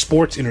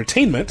 sports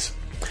entertainment,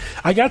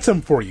 I got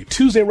something for you.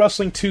 Tuesday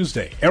Wrestling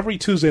Tuesday. Every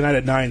Tuesday night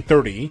at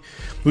 9:30,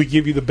 we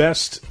give you the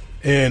best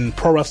in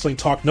pro wrestling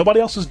talk. Nobody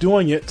else is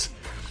doing it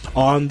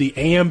on the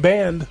AM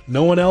band.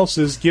 No one else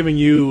is giving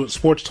you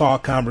sports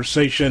talk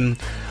conversation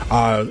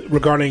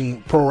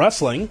regarding pro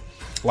wrestling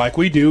like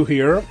we do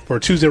here for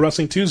Tuesday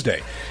Wrestling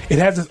Tuesday. It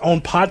has its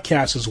own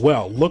podcast as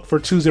well. Look for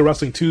Tuesday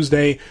Wrestling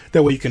Tuesday.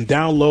 That way you can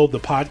download the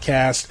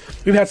podcast.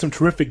 We've had some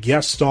terrific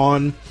guests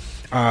on.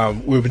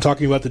 We've been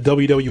talking about the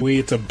WWE.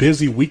 It's a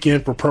busy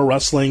weekend for pro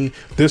wrestling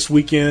this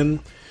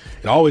weekend.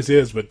 It always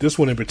is, but this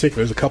one in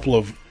particular, there's a couple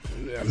of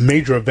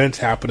major events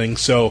happening.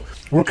 So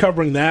we're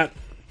covering that,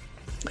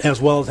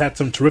 as well as had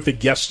some terrific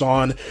guests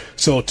on.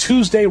 So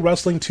Tuesday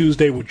Wrestling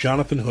Tuesday with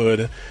Jonathan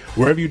Hood,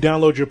 wherever you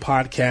download your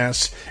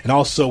podcasts, and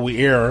also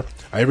we air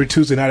every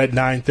Tuesday night at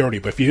 9:30.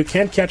 But if you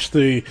can't catch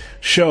the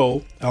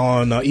show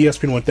on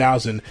ESPN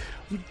 1000,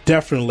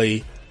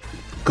 definitely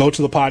go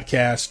to the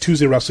podcast,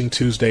 Tuesday Wrestling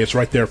Tuesday. It's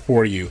right there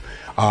for you.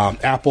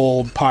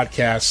 Apple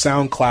Podcasts,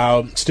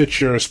 SoundCloud,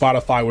 Stitcher,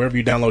 Spotify, wherever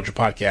you download your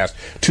podcast,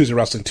 Tuesday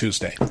Wrestling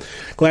Tuesday.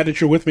 Glad that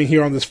you're with me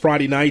here on this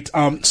Friday night.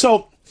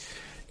 So,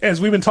 as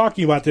we've been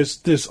talking about this,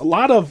 there's a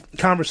lot of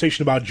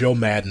conversation about Joe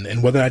Maddon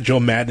and whether or not Joe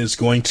Maddon is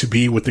going to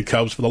be with the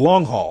Cubs for the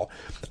long haul.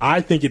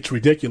 I think it's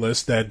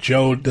ridiculous that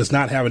Joe does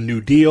not have a new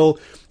deal,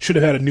 should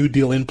have had a new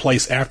deal in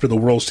place after the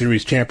World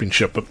Series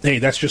championship. But hey,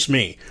 that's just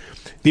me.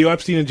 Theo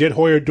Epstein and Jed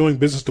Hoyer are doing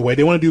business the way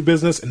they want to do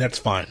business, and that's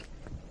fine.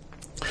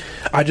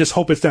 I just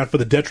hope it's not for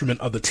the detriment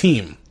of the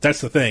team.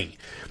 That's the thing.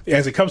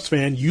 As a Cubs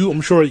fan,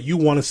 I'm sure you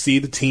want to see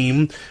the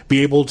team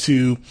be able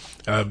to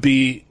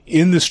be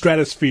in the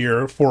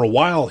stratosphere for a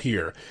while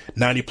here.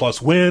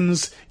 90-plus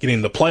wins,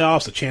 getting the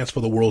playoffs, a chance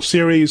for the World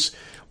Series.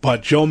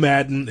 But Joe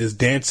Maddon is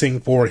dancing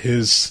for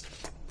his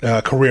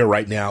career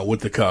right now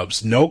with the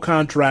Cubs. No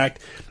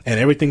contract, and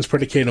everything's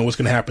predicated on what's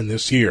going to happen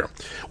this year.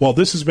 Well,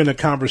 this has been a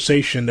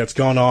conversation that's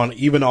gone on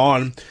even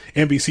on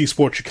NBC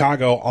Sports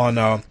Chicago on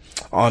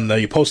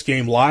the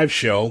post-game live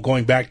show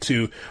going back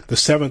to the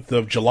 7th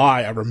of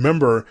July. I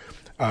remember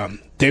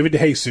David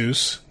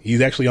DeJesus,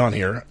 he's actually on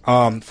here,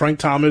 Frank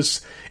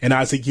Thomas, and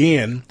Isaac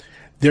Guillen,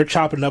 they're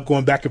chopping it up,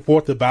 going back and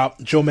forth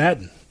about Joe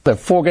Maddon. But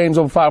 4 games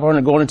over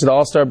 500 going into the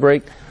All-Star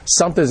break,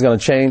 something's going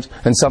to change,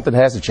 and something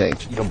has to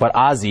change. But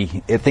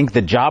Ozzie, I think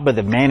the job of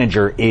the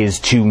manager is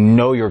to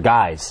know your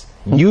guys.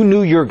 You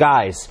knew your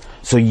guys,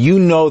 so you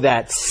know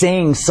that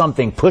saying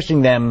something,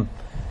 pushing them,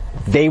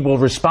 they will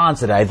respond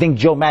to that. I think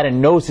Joe Maddon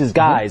knows his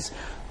guys,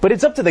 but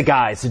it's up to the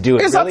guys to do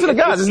it. It's up to the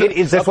guys.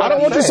 I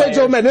don't want you to say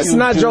Joe Maddon. This is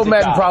not Joe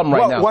Madden's problem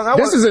right now.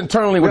 This is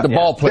internally with the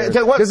ball players.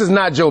 This is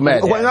not Joe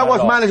Madden. When I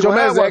was manager, Joe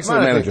Madden's an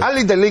excellent manager. I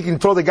lead the league and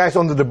throw the guys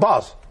under the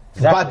bus.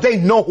 Exactly. But they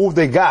know who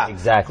they got.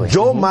 Exactly.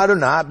 Joe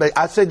Maddon,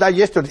 I said that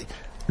yesterday.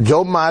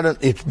 Joe Maddon,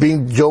 it's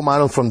been Joe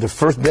Maddon from the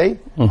first day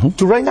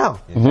to right now.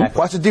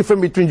 What's the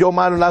difference between Joe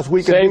Maddon last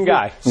week and same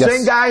guy?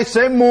 Same guy,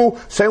 same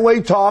move, same way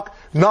he talk,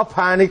 no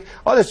panic.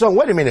 All of a sudden,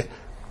 wait a minute.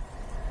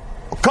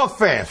 Cubs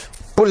fans,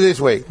 put it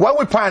this way. Why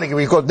we panicking?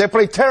 Because they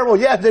play terrible.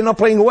 Yes, they're not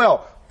playing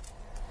well.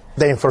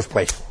 They're in first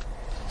place.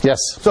 Yes.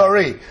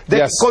 Sorry.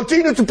 They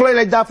continue to play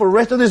like that for the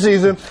rest of the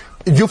season.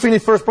 If you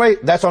finish first place,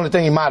 that's the only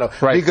thing that matters.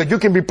 Right. Because you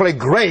can be play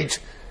great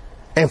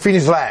and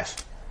finish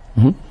last.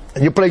 And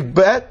you play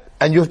bad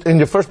and you're in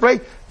the first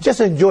place, just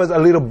enjoy it a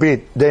little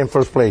bit. They're in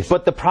first place.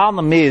 But the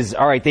problem is,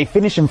 all right, they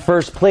finish in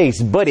first place,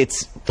 but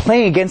it's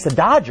playing against the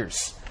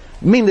Dodgers.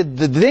 I mean,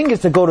 the thing is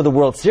to go to the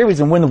World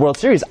Series and win the World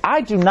Series.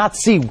 I do not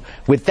see,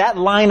 with that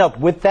lineup,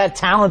 with that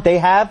talent they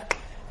have,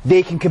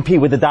 they can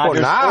compete with the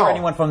Dodgers or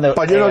anyone from the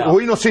But you know,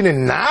 we're not seeing it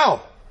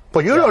now.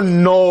 But you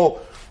don't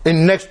know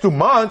in next 2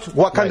 months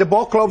what kind of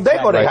ball club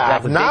they're going to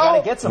have.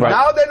 Now,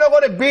 now they're not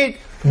going to beat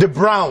the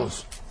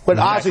Browns. But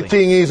Ozzie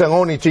thing is and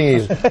only thing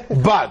is.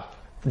 But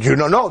you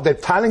don't know. The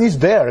talent is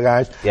there,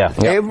 guys.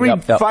 Every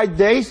 5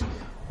 days,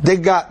 they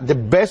got the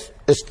best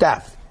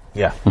staff.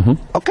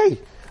 Okay.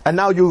 And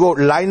now you go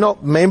line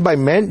up man by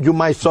man. You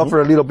might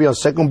suffer a little bit on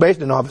second base.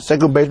 They don't have a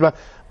second baseman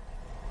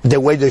the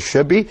way they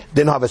should be.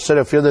 They don't have a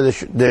center fielder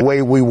the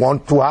way we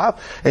want to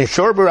have. And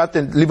Sherbert, I have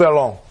to leave it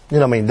alone. You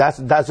know what I mean?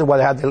 That's why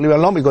they have to leave it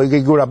alone, because you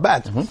get good at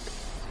bat.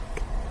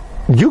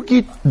 You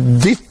give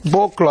this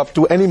ball club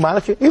to any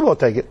manager, he will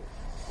take it.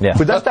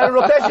 With that style of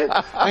rotation,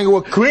 and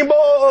with Creambo,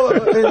 I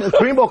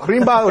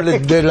don't know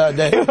if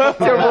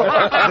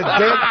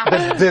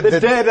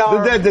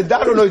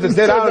the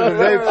dead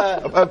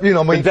out, you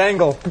know, the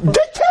dangle. They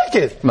take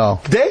it. No.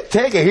 They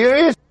take it. Here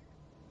it is.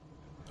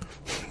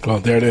 Well,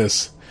 there it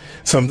is.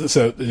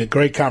 So a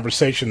great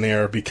conversation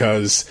there,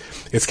 because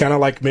it's kind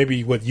of like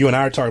maybe what you and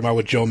I are talking about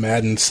with Joe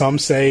Maddon. Some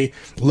say,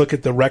 look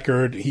at the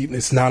record.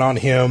 It's not on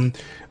him.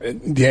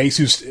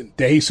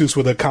 DeJesus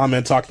with a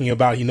comment talking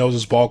about he knows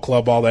his ball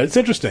club, all that. It's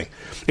interesting.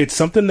 It's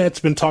something that's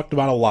been talked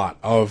about a lot,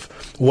 of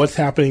what's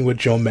happening with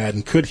Joe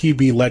Maddon. Could he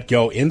be let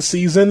go in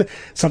season?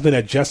 Something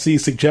that Jesse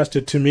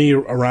suggested to me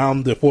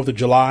around the 4th of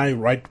July,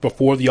 right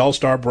before the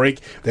All-Star break,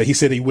 that he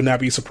said he would not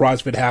be surprised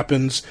if it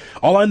happens.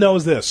 All I know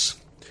is this,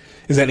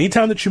 is that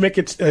anytime that you make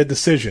a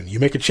decision, you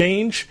make a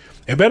change,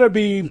 it better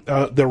be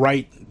the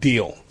right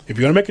deal. If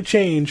you're going to make a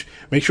change,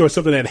 make sure it's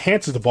something that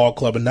enhances the ball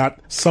club and not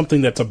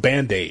something that's a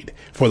Band-Aid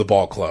for the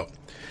ball club.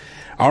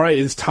 All right,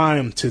 it's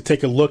time to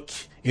take a look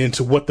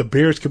into what the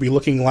Bears could be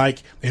looking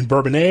like in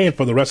Bourbonnais and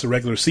for the rest of the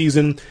regular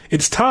season.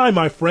 It's time,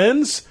 my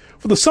friends,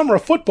 for the summer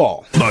of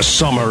football. The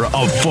summer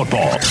of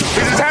football. We're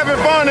just having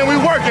fun and we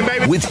working,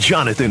 baby. With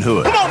Jonathan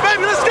Hood. Come on,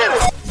 baby, let's get it.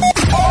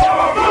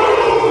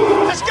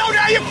 Let's go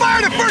now. You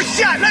fired the first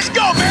shot. Let's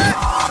go, man.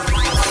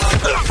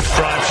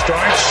 Drive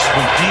starts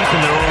from deep in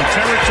their own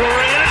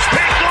territory, and it's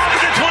picked off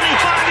at the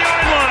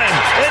 25-yard line.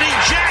 Eddie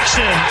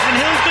Jackson, and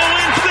he'll go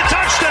in for the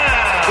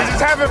touchdown. We're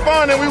just having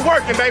fun and we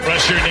working, baby.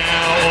 Pressure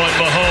now on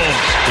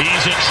Mahomes.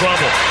 He's in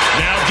trouble.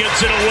 Now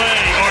gets it away.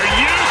 Are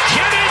you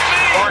kidding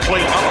me?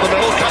 Barkley up the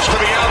middle, cuts to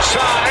the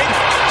outside.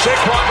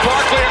 Saquon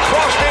Barkley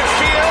across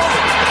midfield.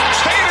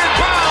 Stayed in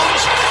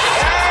bounds.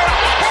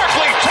 And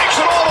Barkley takes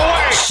it all the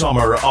way.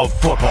 Summer of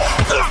football.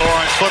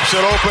 Lawrence flips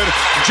it open.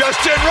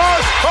 Justin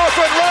Ross off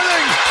and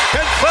running.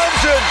 And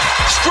Clemson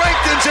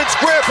strengthens its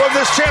grip on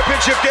this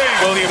championship game.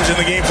 Williams in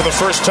the game for the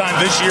first time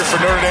this year for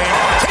Notre Dame.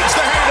 Takes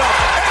the handoff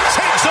and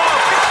takes off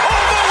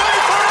all the way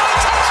for a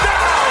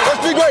touchdown.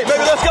 Let's be great,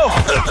 baby. Let's go.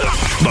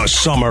 The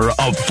summer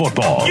of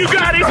football. You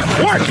got it.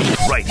 Work.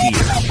 Right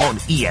here on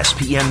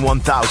ESPN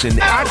 1000.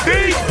 I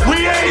think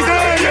we ain't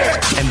there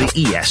yet. And the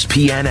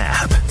ESPN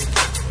app.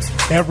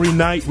 Every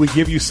night we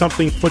give you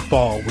something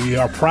football. We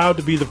are proud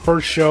to be the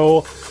first show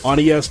on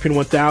ESPN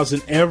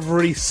 1000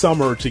 every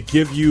summer to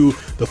give you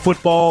the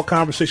football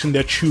conversation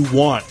that you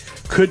want.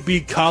 Could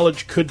be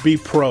college, could be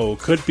pro,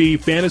 could be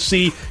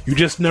fantasy. You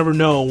just never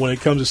know when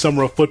it comes to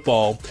summer of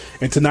football.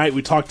 And tonight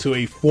we talked to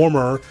a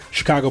former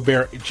Chicago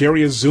Bear,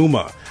 Jerry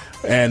Azuma,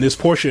 And this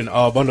portion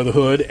of Under the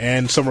Hood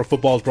and Summer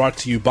Football is brought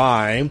to you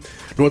by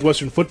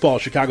Northwestern Football,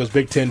 Chicago's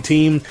Big Ten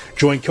team.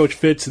 Join Coach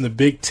Fitz and the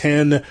Big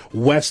Ten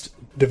West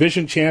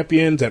Division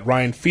champions at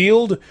Ryan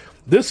Field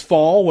this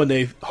fall when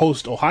they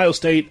host Ohio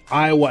State,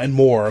 Iowa, and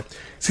more.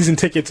 Season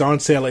tickets are on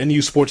sale at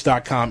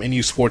nusports.com,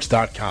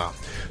 nusports.com.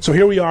 So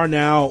here we are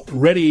now,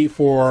 ready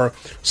for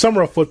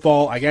Summer of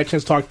Football. I got a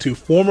chance to talk to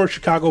former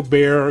Chicago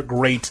Bear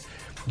great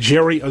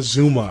Jerry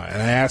Azuma,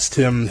 and I asked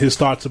him his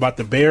thoughts about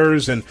the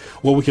Bears and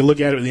what we can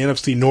look at in the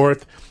NFC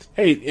North.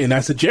 Hey, and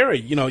I said, Jerry,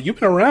 you've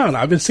been around.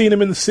 I've been seeing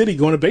him in the city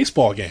going to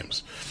baseball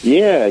games.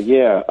 Yeah.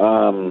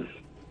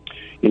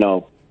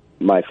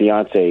 My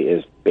fiance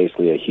is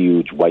basically a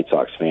huge White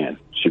Sox fan.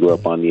 She grew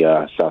up on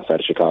the south side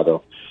of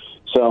Chicago.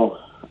 So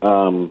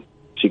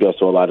she goes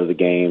to a lot of the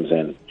games,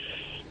 and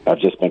I've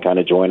just been kind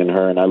of joining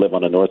her. And I live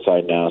on the north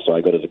side now, so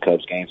I go to the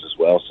Cubs games as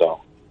well.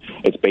 So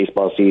it's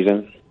baseball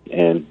season,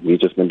 and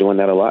we've just been doing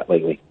that a lot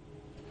lately.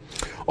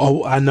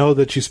 Oh, I know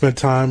that you spent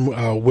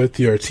time with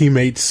your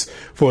teammates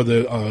for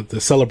the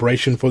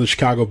celebration for the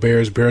Chicago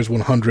Bears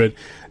 100.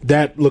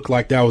 That looked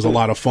like that was a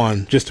lot of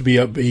fun, just to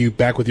be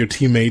back with your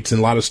teammates and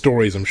a lot of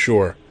stories, I'm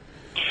sure.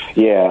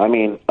 Yeah,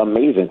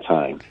 amazing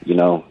time.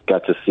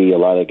 Got to see a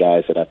lot of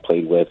guys that I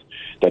played with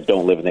that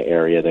don't live in the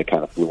area that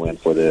kind of flew in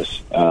for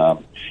this.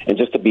 And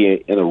just to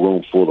be in a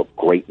room full of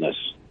greatness,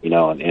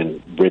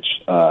 and rich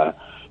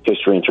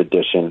history and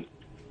tradition.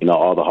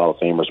 All the Hall of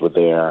Famers were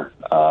there,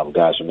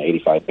 guys from the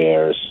 85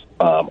 Bears.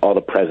 All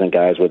the present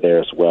guys were there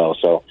as well.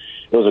 So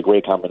it was a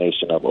great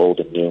combination of old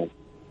and new.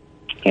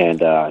 And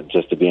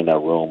just to be in that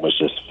room was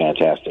just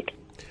fantastic.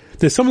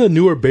 Did some of the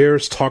newer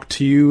Bears talk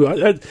to you?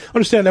 I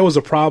understand that was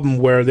a problem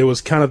where there was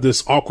kind of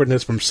this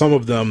awkwardness from some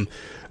of them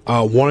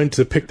wanting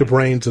to pick the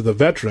brains of the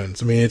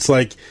veterans. It's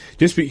like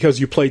just because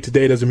you play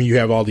today doesn't mean you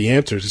have all the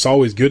answers. It's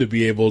always good to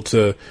be able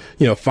to,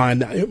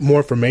 find more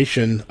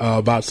information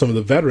about some of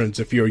the veterans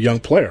if you're a young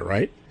player,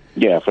 right?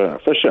 Yeah, for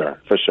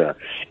sure.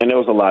 And there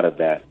was a lot of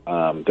that.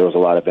 There was a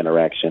lot of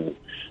interaction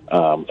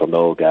from the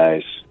old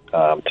guys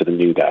to the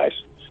new guys.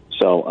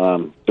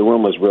 So the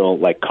room was real,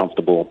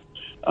 comfortable.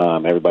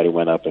 Everybody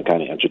went up and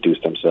kind of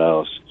introduced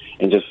themselves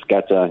and just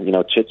got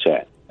to,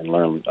 chit-chat and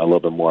learn a little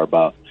bit more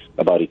about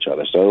each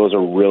other. So it was a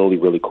really,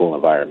 really cool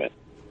environment.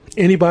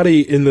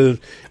 Anybody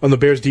on the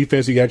Bears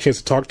defense you got a chance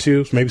to talk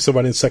to? Maybe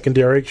somebody in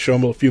secondary, show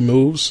them a few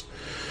moves?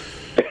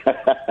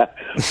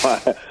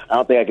 I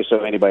don't think I can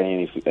show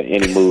anybody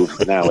any moves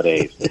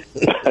nowadays.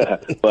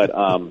 But,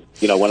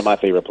 one of my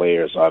favorite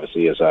players,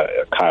 obviously, is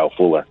Kyle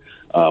Fuller.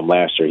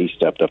 Last year, he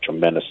stepped up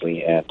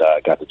tremendously and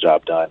got the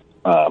job done,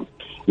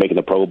 making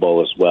the Pro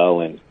Bowl as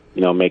well and,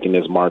 making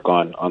his mark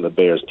on the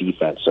Bears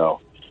defense. So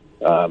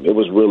it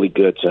was really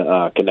good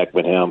to connect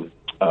with him.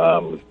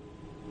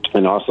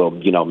 And also,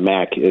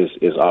 Mac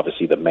is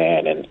obviously the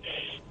man, and,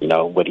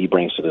 what he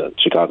brings to the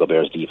Chicago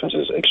Bears defense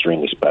is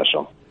extremely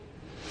special.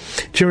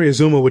 Jerry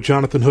Azuma with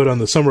Jonathan Hood on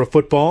the Summer of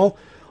Football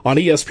on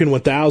ESPN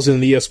 1000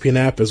 and the ESPN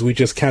app as we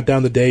just count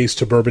down the days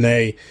to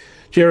Bourbonnais.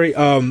 Jerry,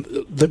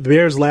 the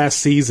Bears last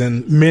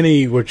season,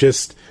 many were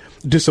just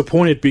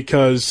disappointed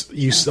because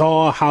you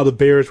saw how the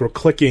Bears were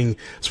clicking,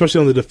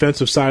 especially on the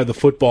defensive side of the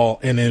football.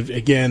 And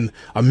again,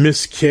 a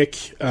missed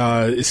kick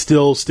it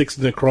still sticks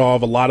in the craw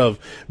of a lot of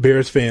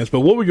Bears fans. But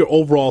what were your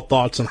overall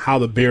thoughts on how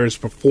the Bears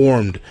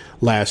performed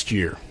last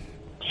year?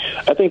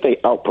 I think they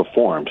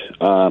outperformed.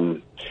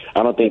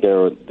 I don't think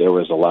there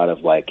was a lot of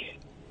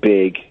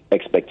big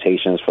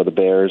expectations for the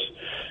Bears.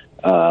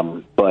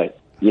 But,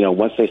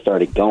 once they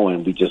started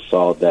going, we just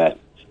saw that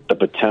the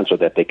potential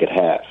that they could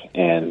have.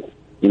 And,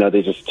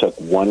 they just took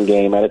one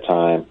game at a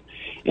time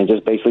and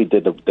just basically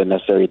did the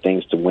necessary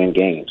things to win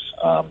games.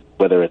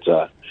 Whether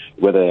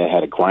they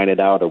had to grind it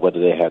out or whether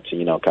they had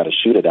to, kind of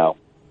shoot it out,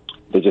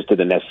 they just did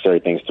the necessary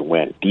things to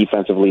win.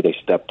 Defensively, they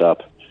stepped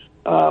up.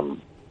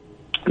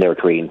 They were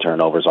creating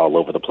turnovers all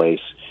over the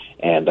place.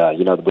 And,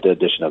 with the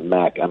addition of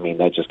Mac,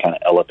 that just kind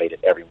of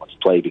elevated everyone's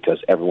play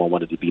because everyone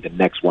wanted to be the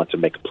next one to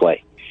make a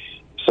play.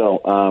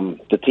 So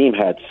the team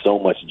had so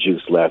much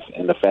juice left,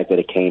 and the fact that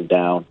it came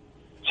down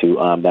to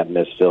that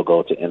missed field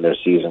goal to end their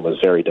season was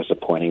very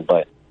disappointing.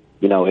 But,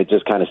 it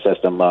just kind of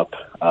sets them up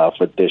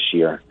for this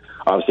year.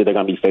 Obviously, they're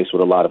going to be faced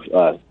with a lot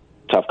of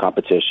tough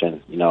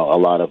competition, a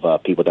lot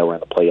of people that were in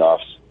the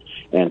playoffs.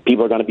 And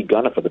people are going to be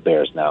gunning for the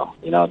Bears now.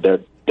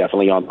 They're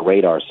definitely on the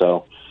radar.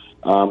 So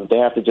they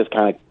have to just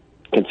kind of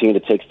continue to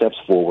take steps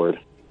forward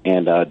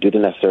and do the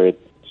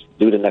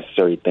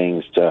necessary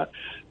things to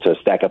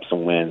stack up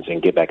some wins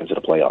and get back into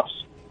the playoffs.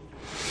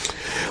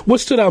 What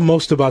stood out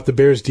most about the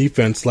Bears'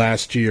 defense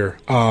last year?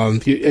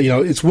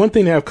 It's one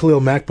thing to have Khalil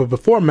Mack, but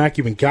before Mack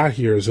even got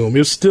here, Zoom,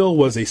 it still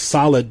was a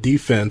solid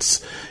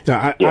defense.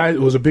 I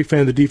was a big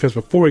fan of the defense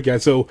before he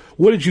got. So,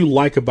 what did you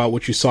like about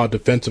what you saw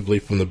defensively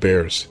from the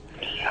Bears?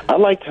 I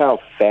liked how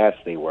fast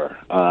they were,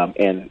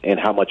 and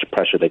how much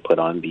pressure they put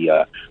on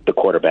the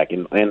quarterback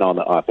and on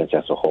the offense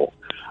as a whole.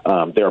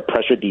 They're a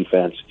pressure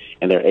defense,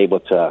 and they're able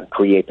to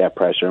create that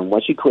pressure. And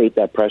once you create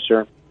that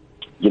pressure,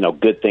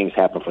 good things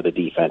happen for the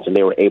defense, and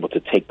they were able to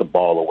take the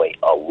ball away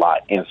a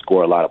lot and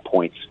score a lot of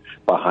points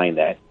behind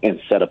that and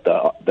set up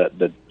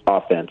the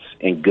offense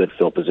in good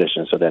field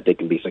position so that they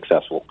can be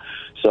successful.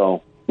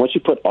 So once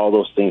you put all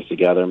those things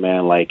together,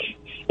 man, like,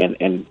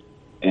 and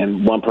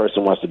one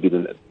person wants to be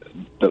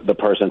the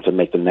person to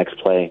make the next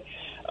play,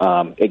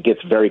 it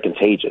gets very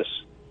contagious.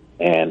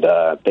 And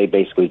they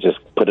basically just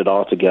put it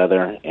all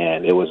together,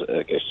 and it was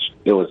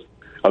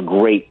a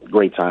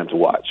great time to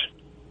watch.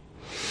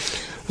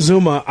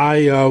 Zuma,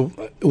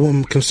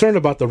 I'm concerned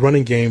about the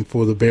running game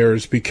for the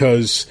Bears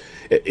because,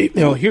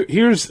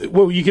 here's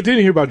what you continue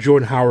to hear about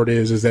Jordan Howard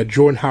is that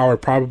Jordan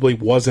Howard probably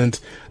wasn't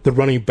the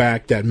running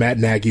back that Matt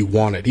Nagy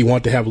wanted. He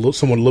wanted to have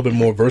someone a little bit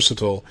more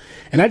versatile.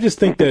 And I just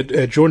think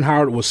that Jordan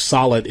Howard was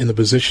solid in the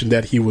position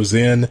that he was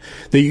in.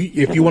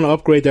 If you want to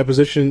upgrade that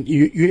position,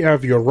 you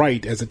have your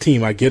right as a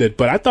team. I get it.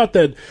 But I thought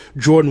that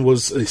Jordan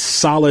was a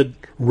solid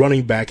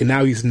running back, and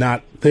now he's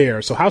not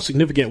there. So how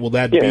significant will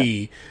that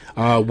be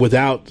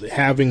without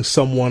having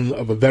someone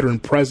of a veteran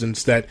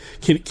presence that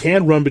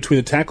can run between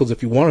the tackles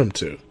if you want him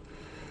to?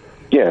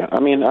 Yeah, I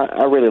mean,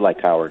 I really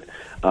liked Howard.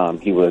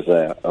 He was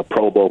a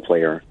Pro Bowl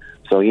player,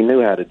 so he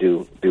knew how to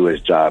do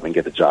his job and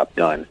get the job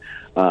done.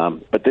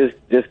 But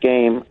this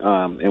game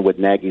and with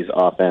Nagy's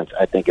offense,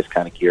 I think it's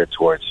kind of geared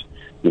towards,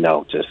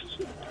 just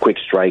quick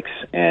strikes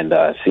and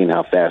seeing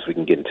how fast we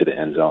can get into the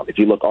end zone. If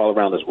you look all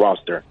around this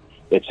roster,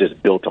 it's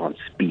just built on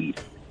speed.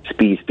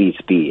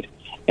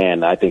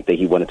 And I think that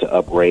he wanted to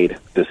upgrade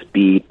the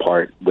speed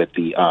part with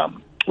the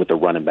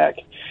running back.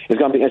 It's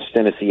going to be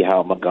interesting to see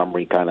how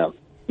Montgomery kind of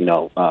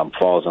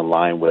falls in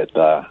line with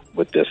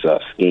this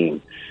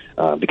scheme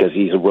because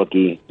he's a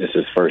rookie. This is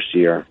his first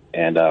year,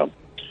 and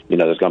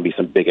there's going to be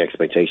some big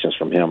expectations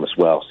from him as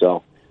well.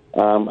 So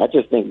I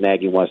just think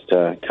Nagy wants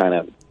to kind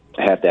of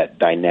have that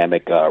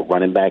dynamic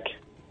running back,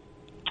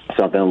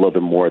 something a little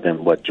bit more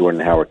than what Jordan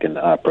Howard can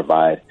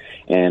provide,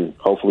 and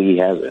hopefully he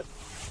has it.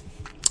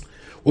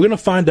 We're going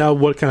to find out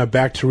what kind of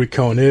back Tarik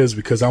Cohen is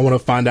because I want to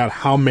find out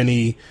how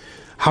many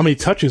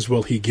touches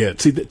will he get.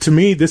 See, to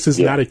me, this is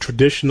not a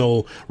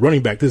traditional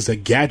running back. This is a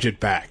gadget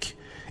back.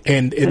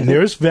 And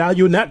there's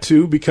value in that,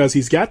 too, because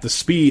he's got the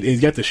speed and he's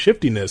got the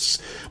shiftiness.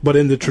 But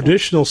in the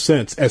traditional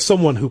sense, as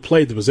someone who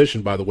played the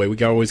position, by the way, we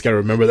always got to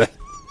remember that.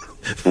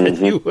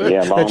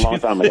 Long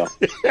time ago.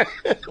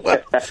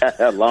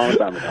 A long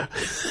time ago.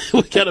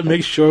 We got to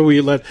make sure we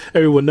let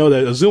everyone know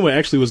that Azuma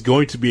actually was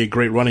going to be a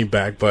great running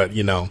back, but,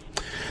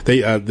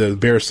 the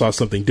Bears saw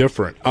something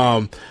different.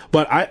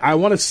 But I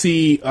want to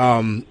see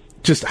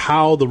just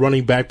how the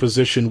running back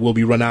position will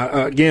be run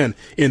out. Again,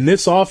 in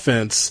this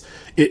offense,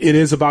 it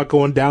is about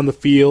going down the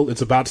field.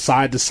 It's about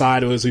side to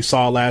side, as we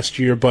saw last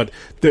year. But,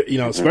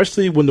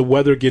 especially when the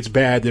weather gets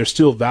bad, there's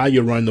still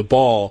value running the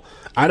ball.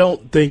 I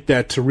don't think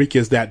that Tarik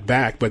is that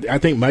back, but I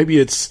think maybe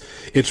it's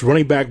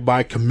running back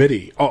by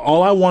committee.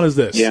 All I want is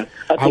this. Yeah,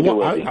 I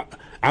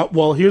think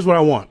well, here's what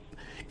I want.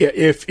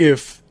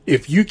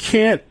 If you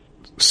can't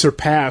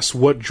surpass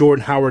what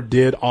Jordan Howard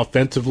did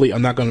offensively,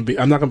 I'm not going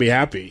to be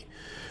happy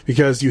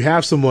because you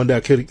have someone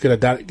that could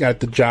have got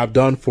the job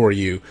done for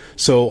you.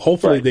 So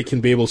hopefully they can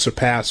be able to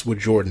surpass what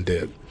Jordan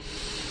did.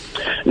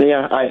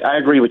 Yeah, I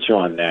agree with you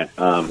on that.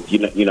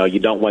 You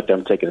don't want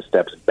them taking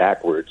steps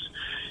backwards,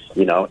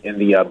 in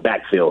the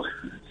backfield.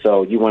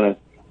 So you want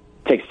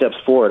to take steps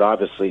forward,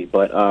 obviously.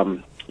 But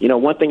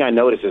one thing I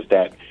noticed is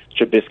that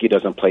Trubisky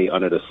doesn't play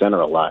under the center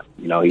a lot.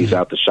 He's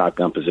out the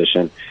shotgun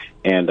position.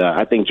 And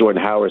I think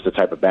Jordan Howard is the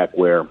type of back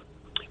where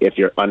if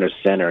you're under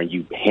center and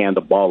you hand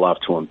the ball off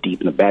to him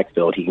deep in the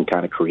backfield, he can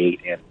kind of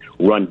create and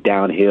run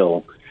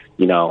downhill,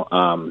 in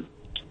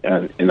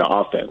the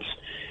offense.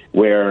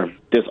 Where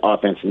this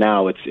offense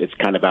now, it's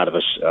kind of out of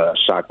a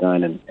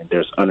shotgun and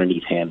there's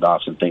underneath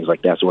handoffs and things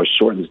like that. So it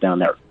shortens down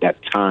that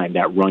time,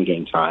 that run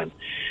game time.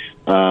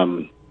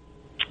 And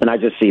I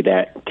just see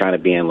that kind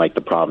of being like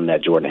the problem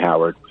that Jordan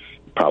Howard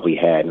probably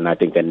had, and I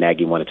think that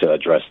Nagy wanted to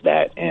address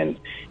that and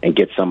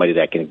get somebody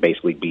that can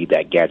basically be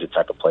that gadget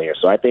type of player.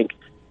 So I think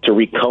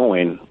Tarik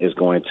Cohen is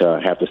going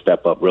to have to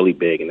step up really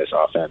big in this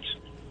offense.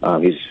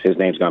 His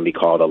name's going to be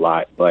called a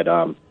lot, but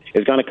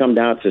it's going to come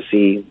down to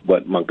see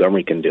what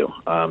Montgomery can do.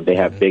 They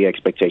have big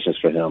expectations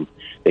for him.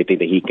 They think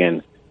that he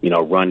can,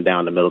 run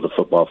down the middle of the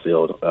football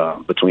field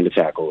between the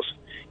tackles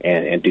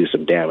and do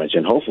some damage,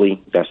 and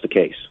hopefully that's the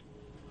case.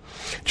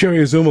 Jerry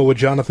Azuma with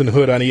Jonathan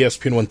Hood on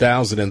ESPN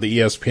 1000 and the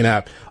ESPN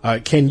app.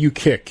 Can you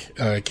kick?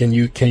 Can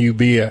you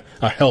be a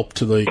help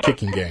to the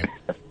kicking game?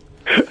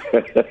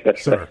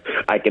 Sir,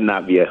 I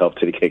cannot be a help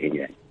to the kicking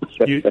game.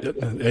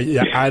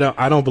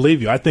 I don't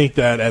believe you. I think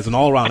that as an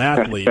all-around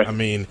athlete, I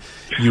mean,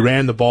 you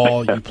ran the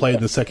ball, you played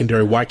in the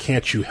secondary. Why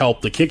can't you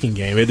help the kicking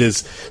game? It is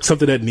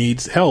something that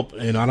needs help,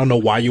 and I don't know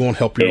why you won't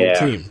help your own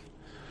team.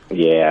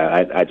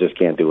 Yeah, I just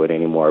can't do it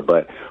anymore.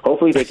 But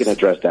hopefully they can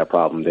address that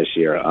problem this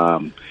year.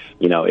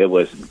 It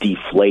was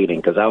deflating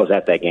because I was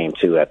at that game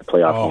too, at the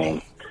playoff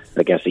game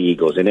against the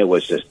Eagles, and it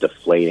was just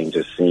deflating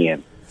just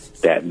seeing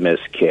that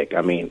missed kick.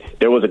 I mean,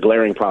 there was a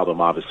glaring problem,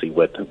 obviously,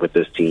 with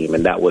this team,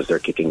 and that was their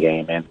kicking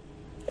game. And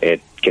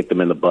it kick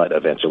them in the butt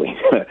eventually.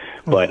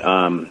 But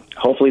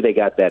hopefully they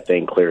got that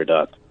thing cleared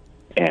up,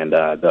 and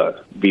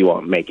we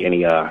won't make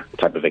any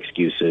type of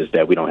excuses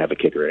that we don't have a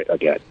kicker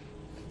again.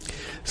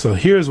 So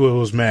here's what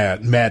was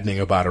maddening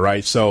about it,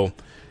 right? So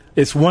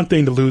it's one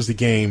thing to lose the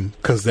game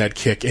because of that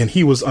kick, and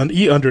he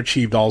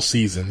underachieved all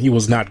season. He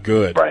was not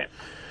good.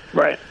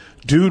 Right.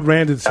 Dude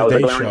ran to the Today Show.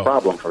 That was a glaring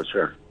problem for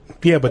sure.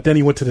 Yeah, but then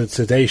he went to the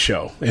Today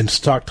Show and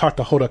talked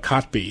to Hoda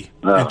Kotb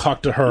and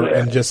talked to her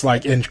and just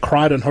and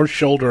cried on her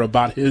shoulder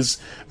about his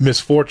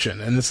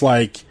misfortune. And it's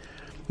like,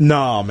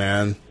 nah,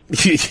 man.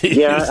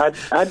 Yeah,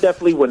 I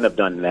definitely wouldn't have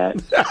done that.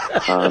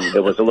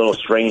 It was a little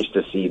strange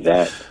to see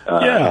that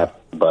happen,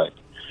 but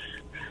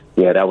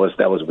yeah, that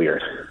was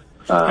weird.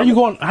 How you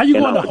going to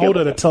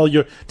Hoda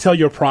to tell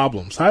your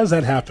problems? How does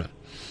that happen?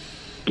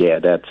 Yeah,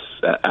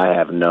 I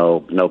have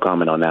no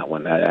comment on that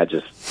one. I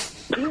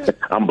just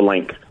I'm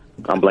blank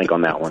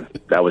on that one.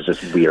 That was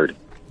just weird.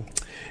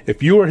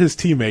 If you were his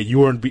teammate, you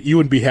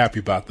wouldn't be happy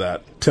about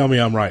that. Tell me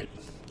I'm right.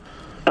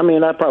 I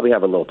mean, I'd probably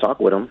have a little talk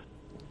with him,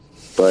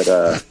 but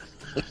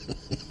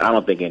I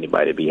don't think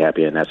anybody would be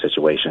happy in that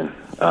situation.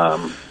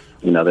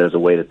 There's a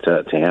way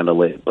to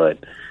handle it, but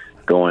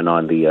going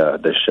on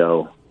the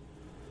show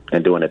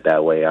and doing it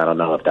that way, I don't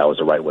know if that was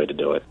the right way to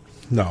do it.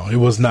 No, it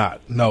was not.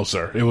 No,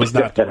 sir. It was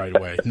not the right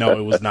way. No,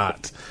 it was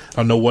not. I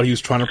don't know what he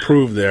was trying to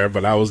prove there,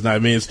 but I was not. I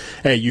mean,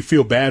 hey, you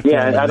feel bad for him.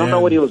 Yeah, I don't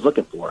know what he was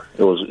looking for.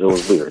 It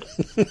was weird.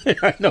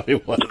 I know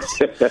it was.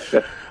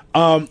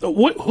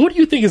 Who do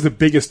you think is the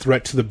biggest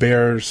threat to the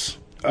Bears,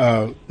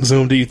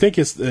 Zoom? Do you think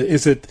is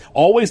it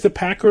always the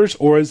Packers,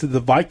 or is it the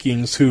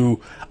Vikings,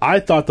 who I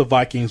thought the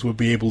Vikings would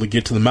be able to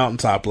get to the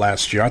mountaintop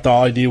last year? I thought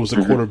all I needed was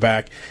a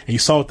quarterback, and you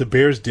saw what the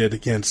Bears did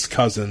against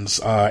Cousins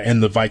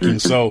and the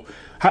Vikings. So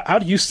how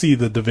do you see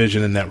the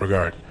division in that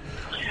regard?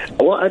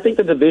 Well, I think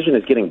the division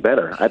is getting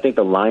better. I think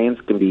the Lions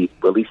can be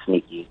really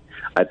sneaky.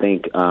 I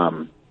think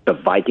the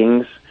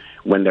Vikings,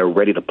 when they're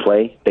ready to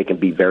play, they can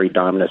be very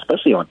dominant,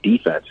 especially on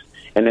defense.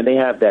 And then they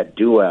have that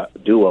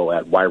duo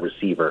at wide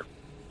receiver,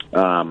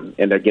 and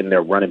they're getting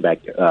their running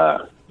back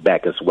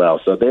as well.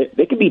 So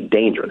they can be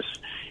dangerous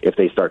if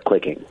they start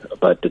clicking.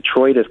 But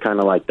Detroit is kind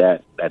of like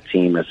that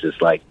team that's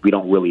just like, we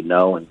don't really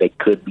know, and they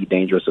could be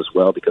dangerous as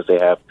well because they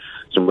have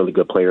some really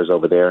good players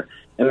over there.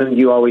 And then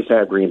you always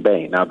have Green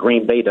Bay. Now,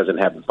 Green Bay doesn't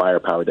have the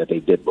firepower that they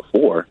did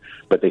before,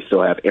 but they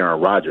still have Aaron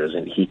Rodgers,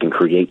 and he can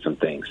create some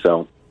things.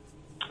 So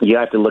you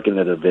have to look in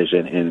the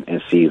division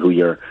and see who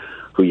your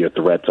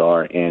threats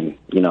are. And,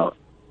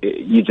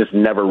 you just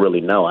never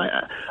really know.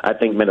 I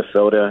think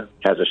Minnesota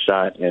has a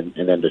shot, and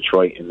then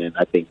Detroit, and then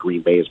I think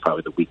Green Bay is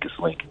probably the weakest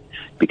link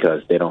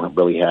because they don't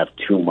really have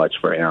too much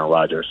for Aaron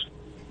Rodgers.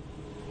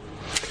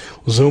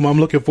 Zoom, I'm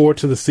looking forward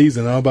to the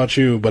season. I don't know about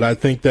you, but I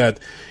think that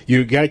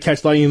you got to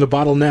catch lightning in the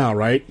bottle now,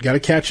 right? Got to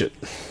catch it.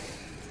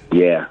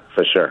 Yeah,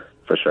 for sure.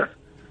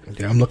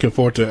 Yeah, I'm looking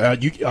forward to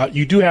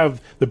you do have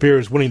the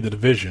Bears winning the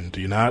division, do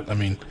you not? I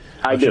mean,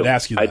 I do. should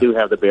ask you that. I do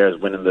have the Bears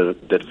winning the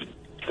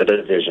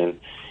division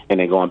and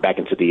then going back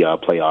into the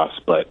playoffs,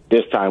 but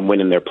this time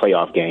winning their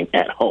playoff game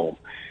at home,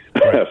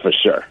 for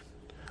sure.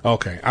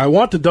 Okay, I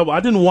want to double. I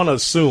didn't want to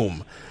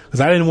assume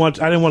because I didn't want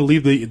to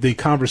leave the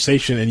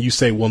conversation and you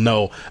say, well,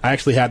 no, I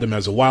actually had them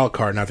as a wild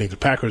card, and I think the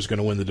Packers are going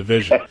to win the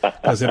division.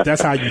 Because if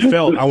that's how you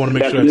felt, I want to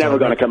make sure that's never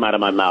going to come out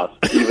of my mouth,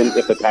 even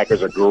if the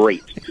Packers are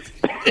great.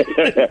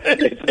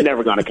 It's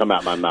never going to come out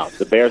of my mouth.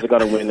 The Bears are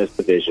going to win this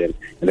division,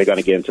 and they're going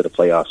to get into the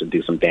playoffs and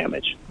do some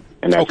damage,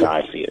 and that's how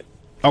I see it.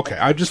 Okay,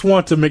 I just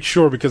want to make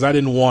sure because I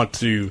didn't want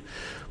to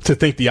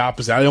think the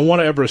opposite. I didn't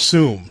want to ever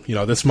assume,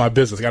 this is my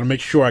business. I got to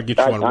make sure I get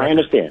you on record.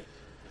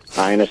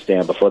 I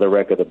understand. But for the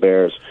record, the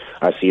Bears,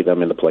 I see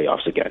them in the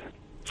playoffs again,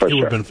 for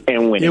sure.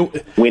 And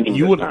winning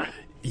you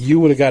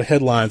would have got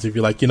headlines if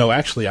you're like,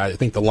 actually, I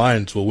think the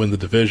Lions will win the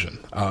division.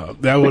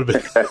 That would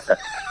have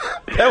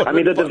been... I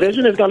mean, the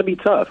division is going to be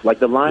tough. Like,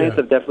 the Lions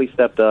have definitely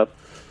stepped up.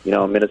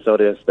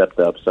 Minnesota has stepped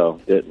up. So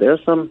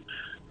there's some...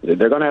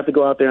 They're going to have to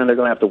go out there and they're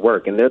going to have to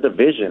work. And their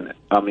division,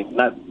 I mean,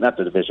 not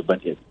the division,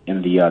 but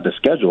in the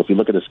schedule. If you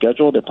look at the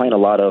schedule, they're playing a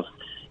lot of,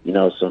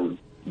 some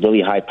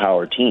really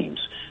high-powered teams.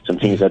 Some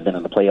teams that have been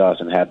in the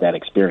playoffs and have that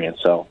experience.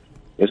 So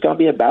it's going to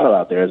be a battle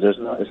out there. It's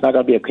not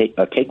going to be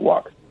a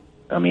cakewalk.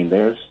 I mean,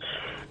 it's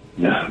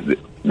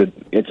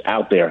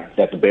out there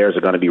that the Bears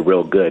are going to be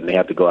real good, and they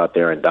have to go out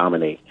there and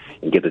dominate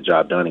and get the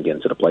job done and get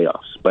into the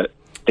playoffs. But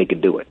they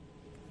can do it.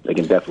 They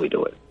can definitely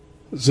do it.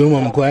 Zoom,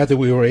 I'm glad that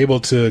we were able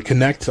to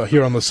connect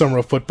here on the Summer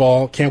of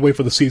Football. Can't wait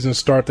for the season to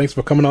start. Thanks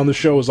for coming on the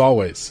show, as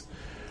always.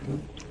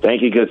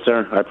 Thank you, good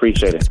sir. I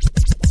appreciate it.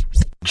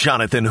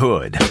 Jonathan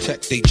Hood.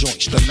 Protect they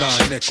joints, the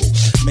 9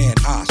 nickels. Man,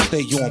 I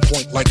stay on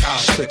point like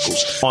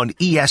icicles. On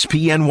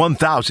ESPN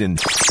 1000.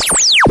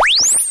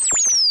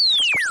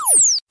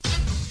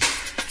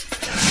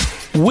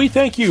 We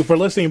thank you for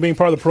listening and being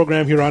part of the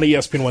program here on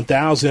ESPN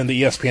 1000,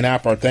 the ESPN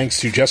app. Our thanks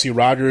to Jesse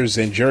Rogers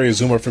and Jerry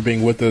Azumah for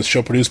being with us.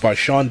 Show produced by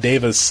Sean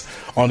Davis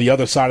on the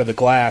other side of the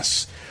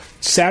glass.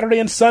 Saturday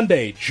and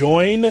Sunday,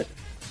 join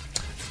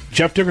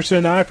Jeff Dickerson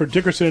and I for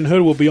Dickerson and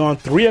Hood. Will be on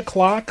 3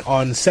 o'clock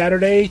on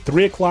Saturday,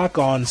 3 o'clock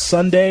on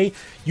Sunday.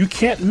 You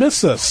can't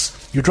miss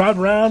us. you're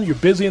driving around, you're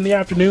busy in the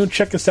afternoon,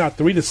 check us out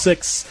 3 to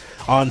 6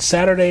 on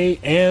Saturday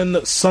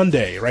and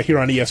Sunday right here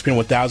on ESPN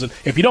 1000.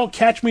 If you don't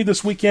catch me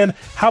this weekend,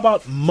 how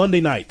about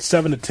Monday night,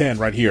 7 to 10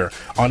 right here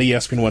on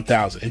ESPN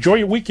 1000. Enjoy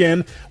your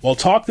weekend. We'll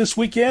talk this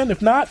weekend.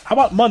 If not, how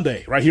about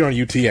Monday right here on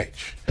UTH?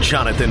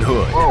 Jonathan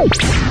Hood.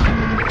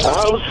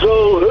 I'm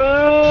so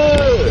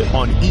hood.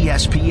 On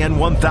ESPN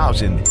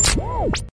 1000.